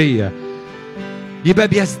وساكن فيا، يبقى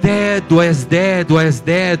بيزداد ويزداد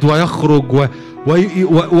ويزداد ويخرج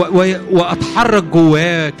واتحرك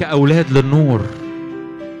جواه كأولاد للنور.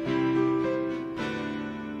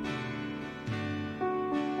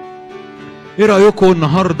 ايه رأيكم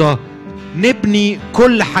النهاردة نبني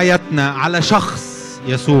كل حياتنا على شخص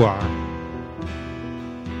يسوع؟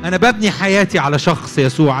 انا ببني حياتي على شخص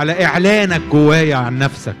يسوع، على اعلانك جوايا عن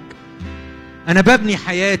نفسك. انا ببني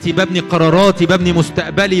حياتي، ببني قراراتي، ببني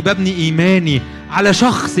مستقبلي، ببني ايماني على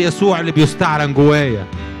شخص يسوع اللي بيستعلن جوايا.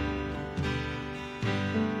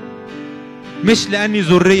 مش لاني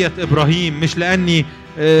ذرية ابراهيم، مش لاني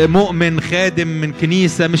مؤمن خادم من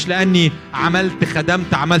كنيسة، مش لاني عملت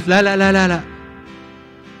خدمت عملت، لا لا لا لا لا.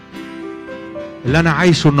 اللي انا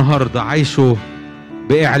عايشه النهاردة عايشه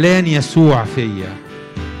باعلان يسوع فيا.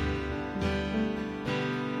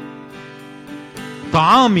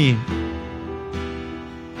 طعامي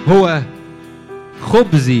هو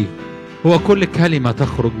خبزي، هو كل كلمة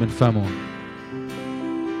تخرج من فمه.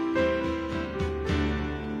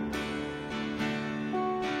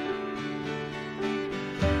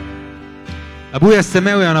 أبويا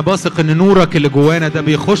السماوي، أنا باثق إن نورك اللي جوانا ده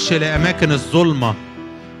بيخش لأماكن الظلمة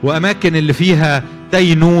وأماكن اللي فيها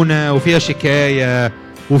دينونة وفيها شكاية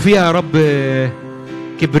وفيها يا رب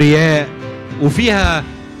كبرياء وفيها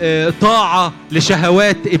طاعة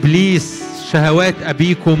لشهوات إبليس، شهوات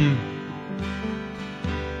أبيكم.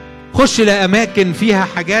 خش لأماكن فيها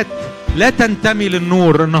حاجات لا تنتمي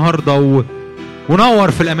للنور النهاردة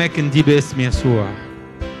ونور في الأماكن دي باسم يسوع.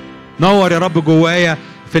 نور يا رب جوايا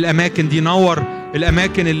في الأماكن دي، نور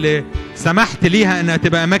الأماكن اللي سمحت ليها أنها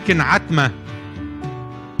تبقى أماكن عتمة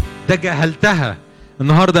تجاهلتها.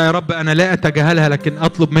 النهاردة يا رب أنا لا أتجاهلها، لكن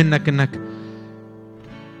أطلب منك أنك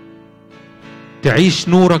تعيش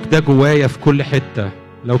نورك ده جوايا في كل حتة.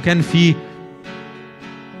 لو كان في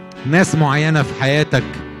ناس معينة في حياتك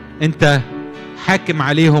أنت حاكم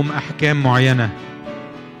عليهم أحكام معينة،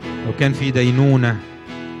 لو كان في دينونة،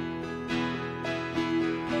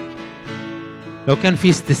 لو كان في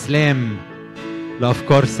استسلام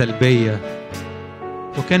لأفكار سلبية،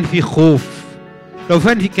 لو كان في خوف، لو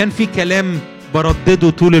كان في كلام بردده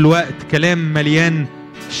طول الوقت، كلام مليان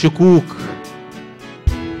شكوك،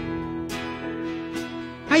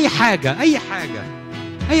 اي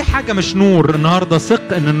حاجة مش نور، النهاردة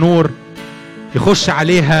ثق ان النور يخش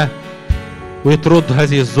عليها ويطرد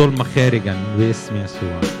هذه الظلمة خارجا باسم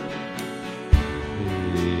يسوع.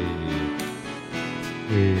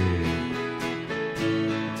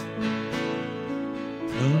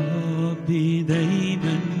 ربي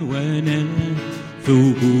دايما وانا في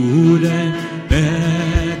وجودك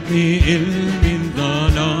بتنقل من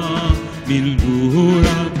ظلام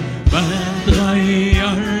لنورك،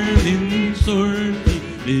 بتغير من صورتي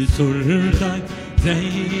لصورتك زي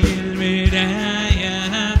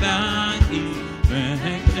المراية بعدي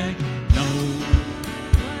مهجتك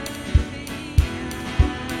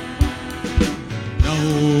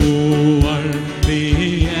نور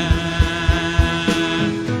فيا،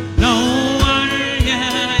 نور يا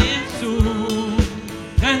يسوع،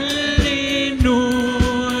 خلي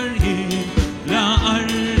النور يملأ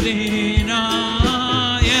أرضنا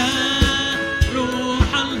يا روح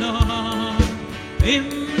الله،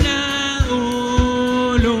 املأ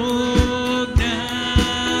قلوبنا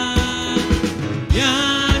يا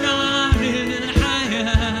نار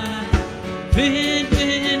الحياة، فين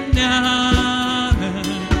النعمة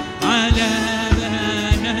على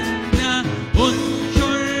بناتنا،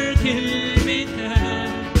 انشر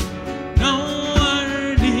كلمتك، نور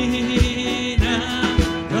لينا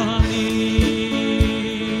طريق.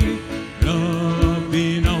 ربي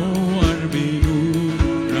نور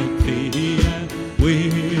بنورك فيا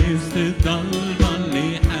وسط الضلمة اللي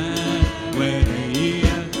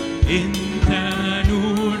حواليا، انت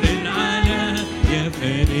نور العالم يا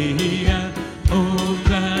فدية،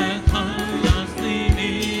 حبك خلصني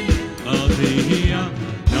من قضية،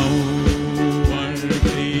 نور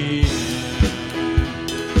فيا،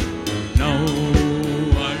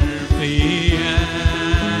 نور فيا،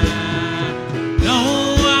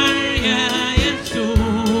 نور يا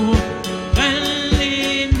يسوع، خلي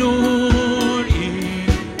النور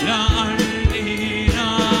يملأ أرضنا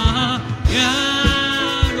يا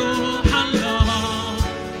روح الله،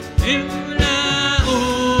 املأ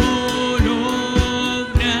قلوبنا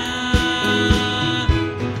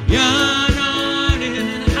يا نار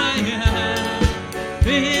الحياة،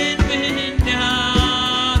 فين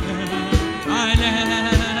النعمة على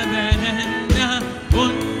بناتنا،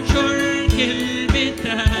 انشر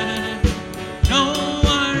كلمتك،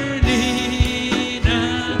 نور لينا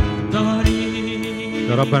طريق.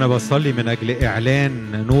 يا رب أنا بصلي من أجل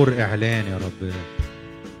إعلان نور، إعلان يا رب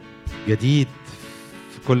جديد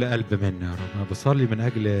في كل قلب منا يا رب. أنا بصلي من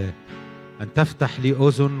أجل أن تفتح لي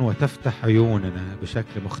أذن وتفتح عيوننا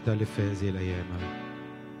بشكل مختلف في هذه الأيام يا رب.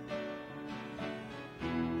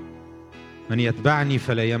 من يتبعني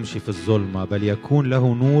فلا يمشي في الظلمة بل يكون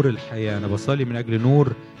له نور الحياة. أنا بصلي من أجل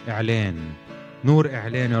نور إعلان، نور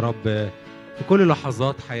إعلان يا رب في كل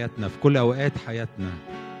لحظات حياتنا، في كل أوقات حياتنا.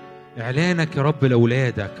 إعلانك يا رب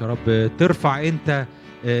لأولادك يا رب، ترفع أنت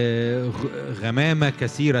غمامة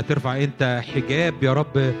كثيرة، ترفع أنت حجاب يا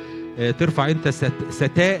رب، ترفع أنت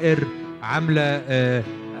ستائر عاملة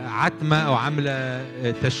عتمة أو عاملة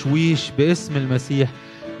تشويش باسم المسيح،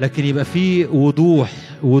 لكن يبقى في وضوح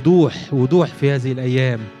وضوح وضوح في هذه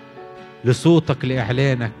الأيام لصوتك،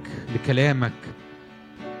 لإعلانك، لكلامك،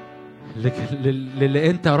 اللي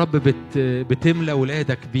أنت يا رب بتملى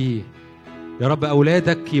أولادك بيه يا رب.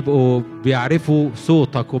 أولادك يبقوا بيعرفوا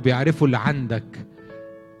صوتك وبيعرفوا اللي عندك،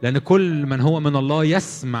 لأن كل من هو من الله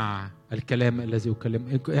يسمع الكلام الذي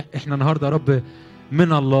يكلم. إحنا النهاردة يا رب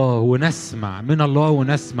من الله ونسمع، من الله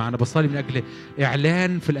ونسمع. أنا بصلي من أجل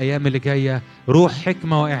إعلان في الأيام اللي جاية، روح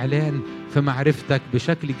حكمة وإعلان في معرفتك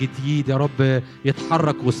بشكل جديد يا رب،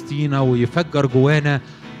 يتحرك وسطينا ويفجر جوانا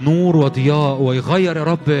نور وضياء، ويغير يا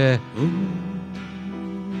رب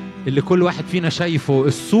اللي كل واحد فينا شايفه،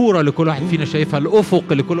 الصورة اللي كل واحد فينا شايفها، الأفق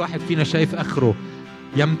اللي كل واحد فينا شايف آخره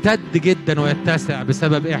يمتد جدا ويتسع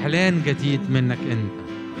بسبب إعلان جديد منك أنت.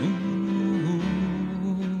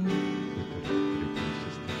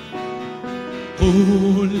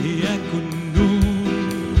 قول يكن نور،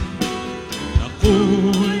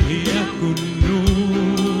 نقول يكن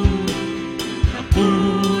نور،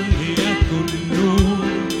 نقول يكن نور،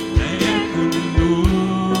 لا يكن نور.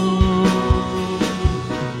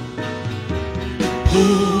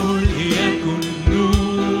 قول يكن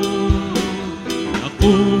نور،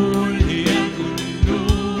 نقول يكن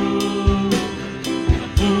نور،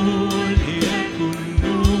 نقول يكن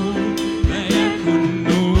نور، لا يكن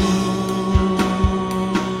نور.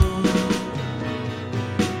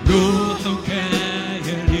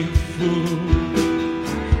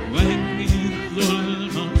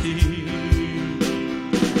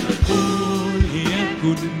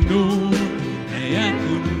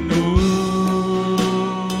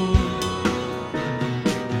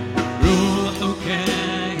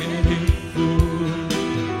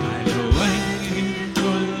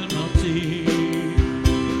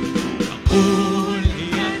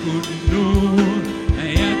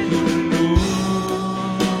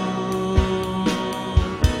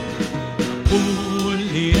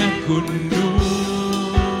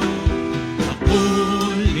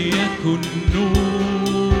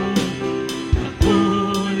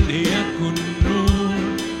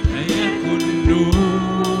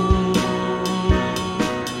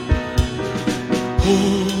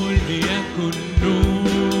 ليكن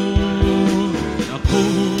نور،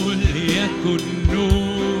 أقول ليكن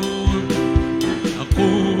نور،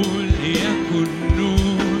 أقول ليكن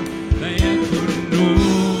نور، فيكن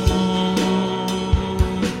نور.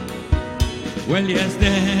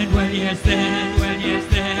 وليزداد وليزداد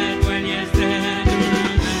وليزداد وليزداد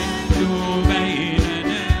المجد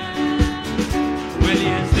بيننا،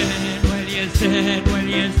 وليزداد وليزداد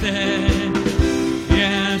وليزداد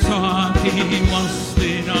يسوع في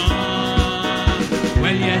وسطنا،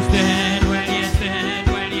 وليزداد وليزداد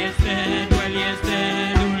وليزداد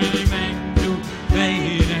وليزداد المجد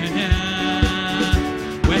بيننا،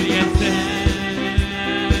 وليزداد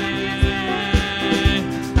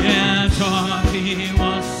يسوع في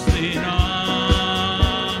وسطنا.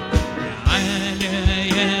 تعالى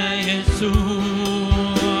يا يسوع،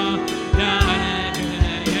 تعالى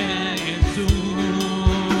يا يسوع،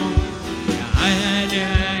 تعالى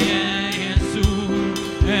يا يسوع،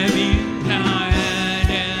 آمين.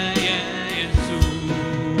 تعالى يا يسوع،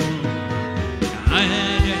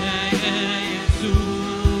 تعالى يا يسوع،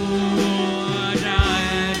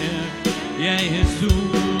 تعالى يا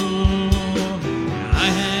يسوع،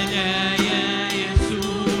 تعالى يا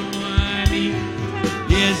يسوع، آمين.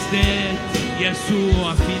 ليزداد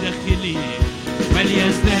يسوع في داخلي،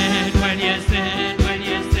 وليزداد وليزداد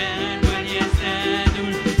وليزداد وليزداد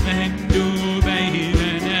المجد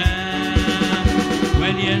بيننا،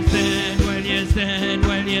 وليزداد وليزداد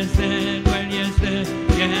وليزداد وليزداد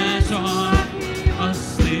يسوع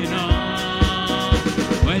وسطنا،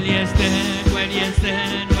 وليزداد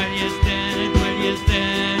وليزداد وليزداد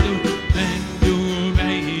وليزداد المجد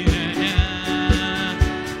بيننا،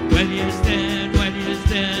 وليزداد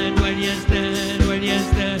وليزداد وليزداد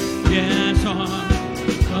وليزداد يسوع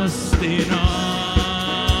وسطنا.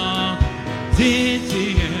 زد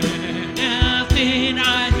زيادة فين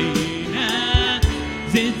علينا،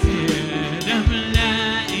 زد زيادة املأ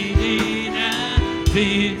ايدينا،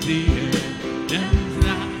 زد زيادة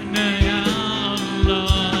امسحنا يا الله،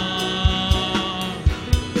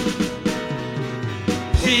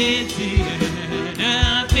 زد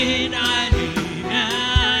زيادة فين علينا،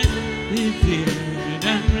 زد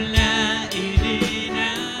زيادة املأ ايدينا،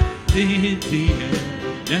 زد زيادة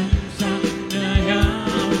امسحنا يا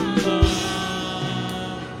الله.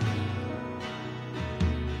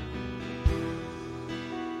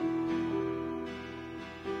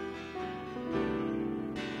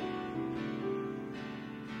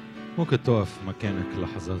 ممكن تقف مكانك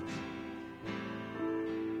لحظات.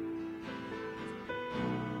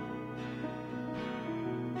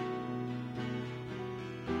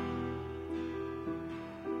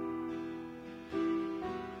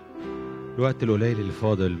 الوقت القليل اللي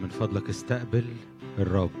فاضل من فضلك استقبل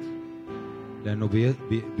الرب، لأنه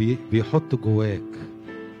بيحط جواك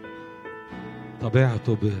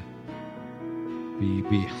طبيعته،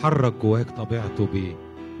 بيحرك جواك طبيعته،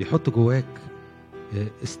 بيحط جواك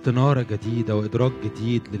استنارة جديدة وإدراك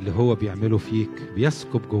جديد للي هو بيعمله فيك،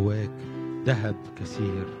 بيسكب جواك ذهب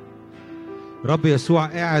كثير. رب يسوع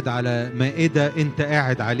قاعد على مائدة انت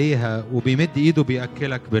قاعد عليها وبيمد ايده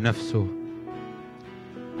بيأكلك بنفسه.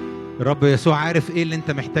 رب يسوع عارف ايه اللي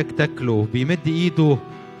انت محتاج تاكله، بيمد ايده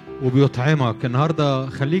وبيطعمك. النهاردة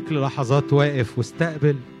خليك للحظات واقف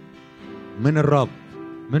واستقبل من الرب،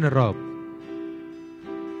 من الرب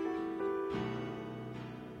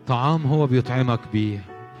طعام هو بيطعمك بيه.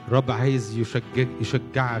 الرب عايز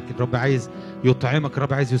يشجعك، الرب عايز يطعمك،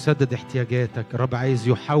 الرب عايز يسدد احتياجاتك، الرب عايز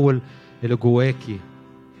يحول اللي جواكي،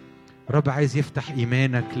 الرب عايز يفتح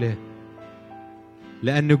إيمانك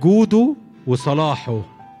لأن جوده وصلاحه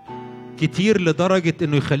كتير لدرجة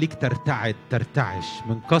إنه يخليك ترتعش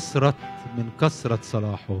من كثرة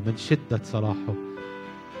صلاحه، من شدة صلاحه.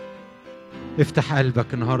 افتح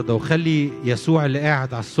قلبك النهاردة وخلي يسوع اللي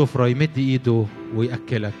قاعد على السفرة يمد ايده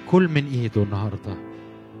ويأكلك. كل من ايده النهاردة،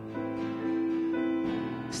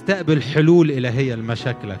 استقبل حلول إلهية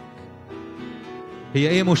لمشاكلك. هي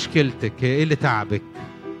ايه مشكلتك؟ هي ايه اللي تعبك؟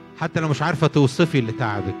 حتى لو مش عارفة توصفي اللي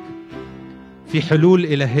تعبك، في حلول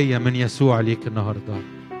إلهية من يسوع ليك النهاردة،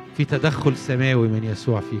 في تدخل سماوي من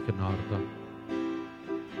يسوع فيك النهاردة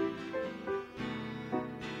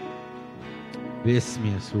باسم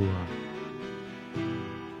يسوع.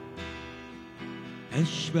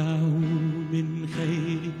 أشبع من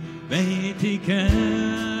خير بيتك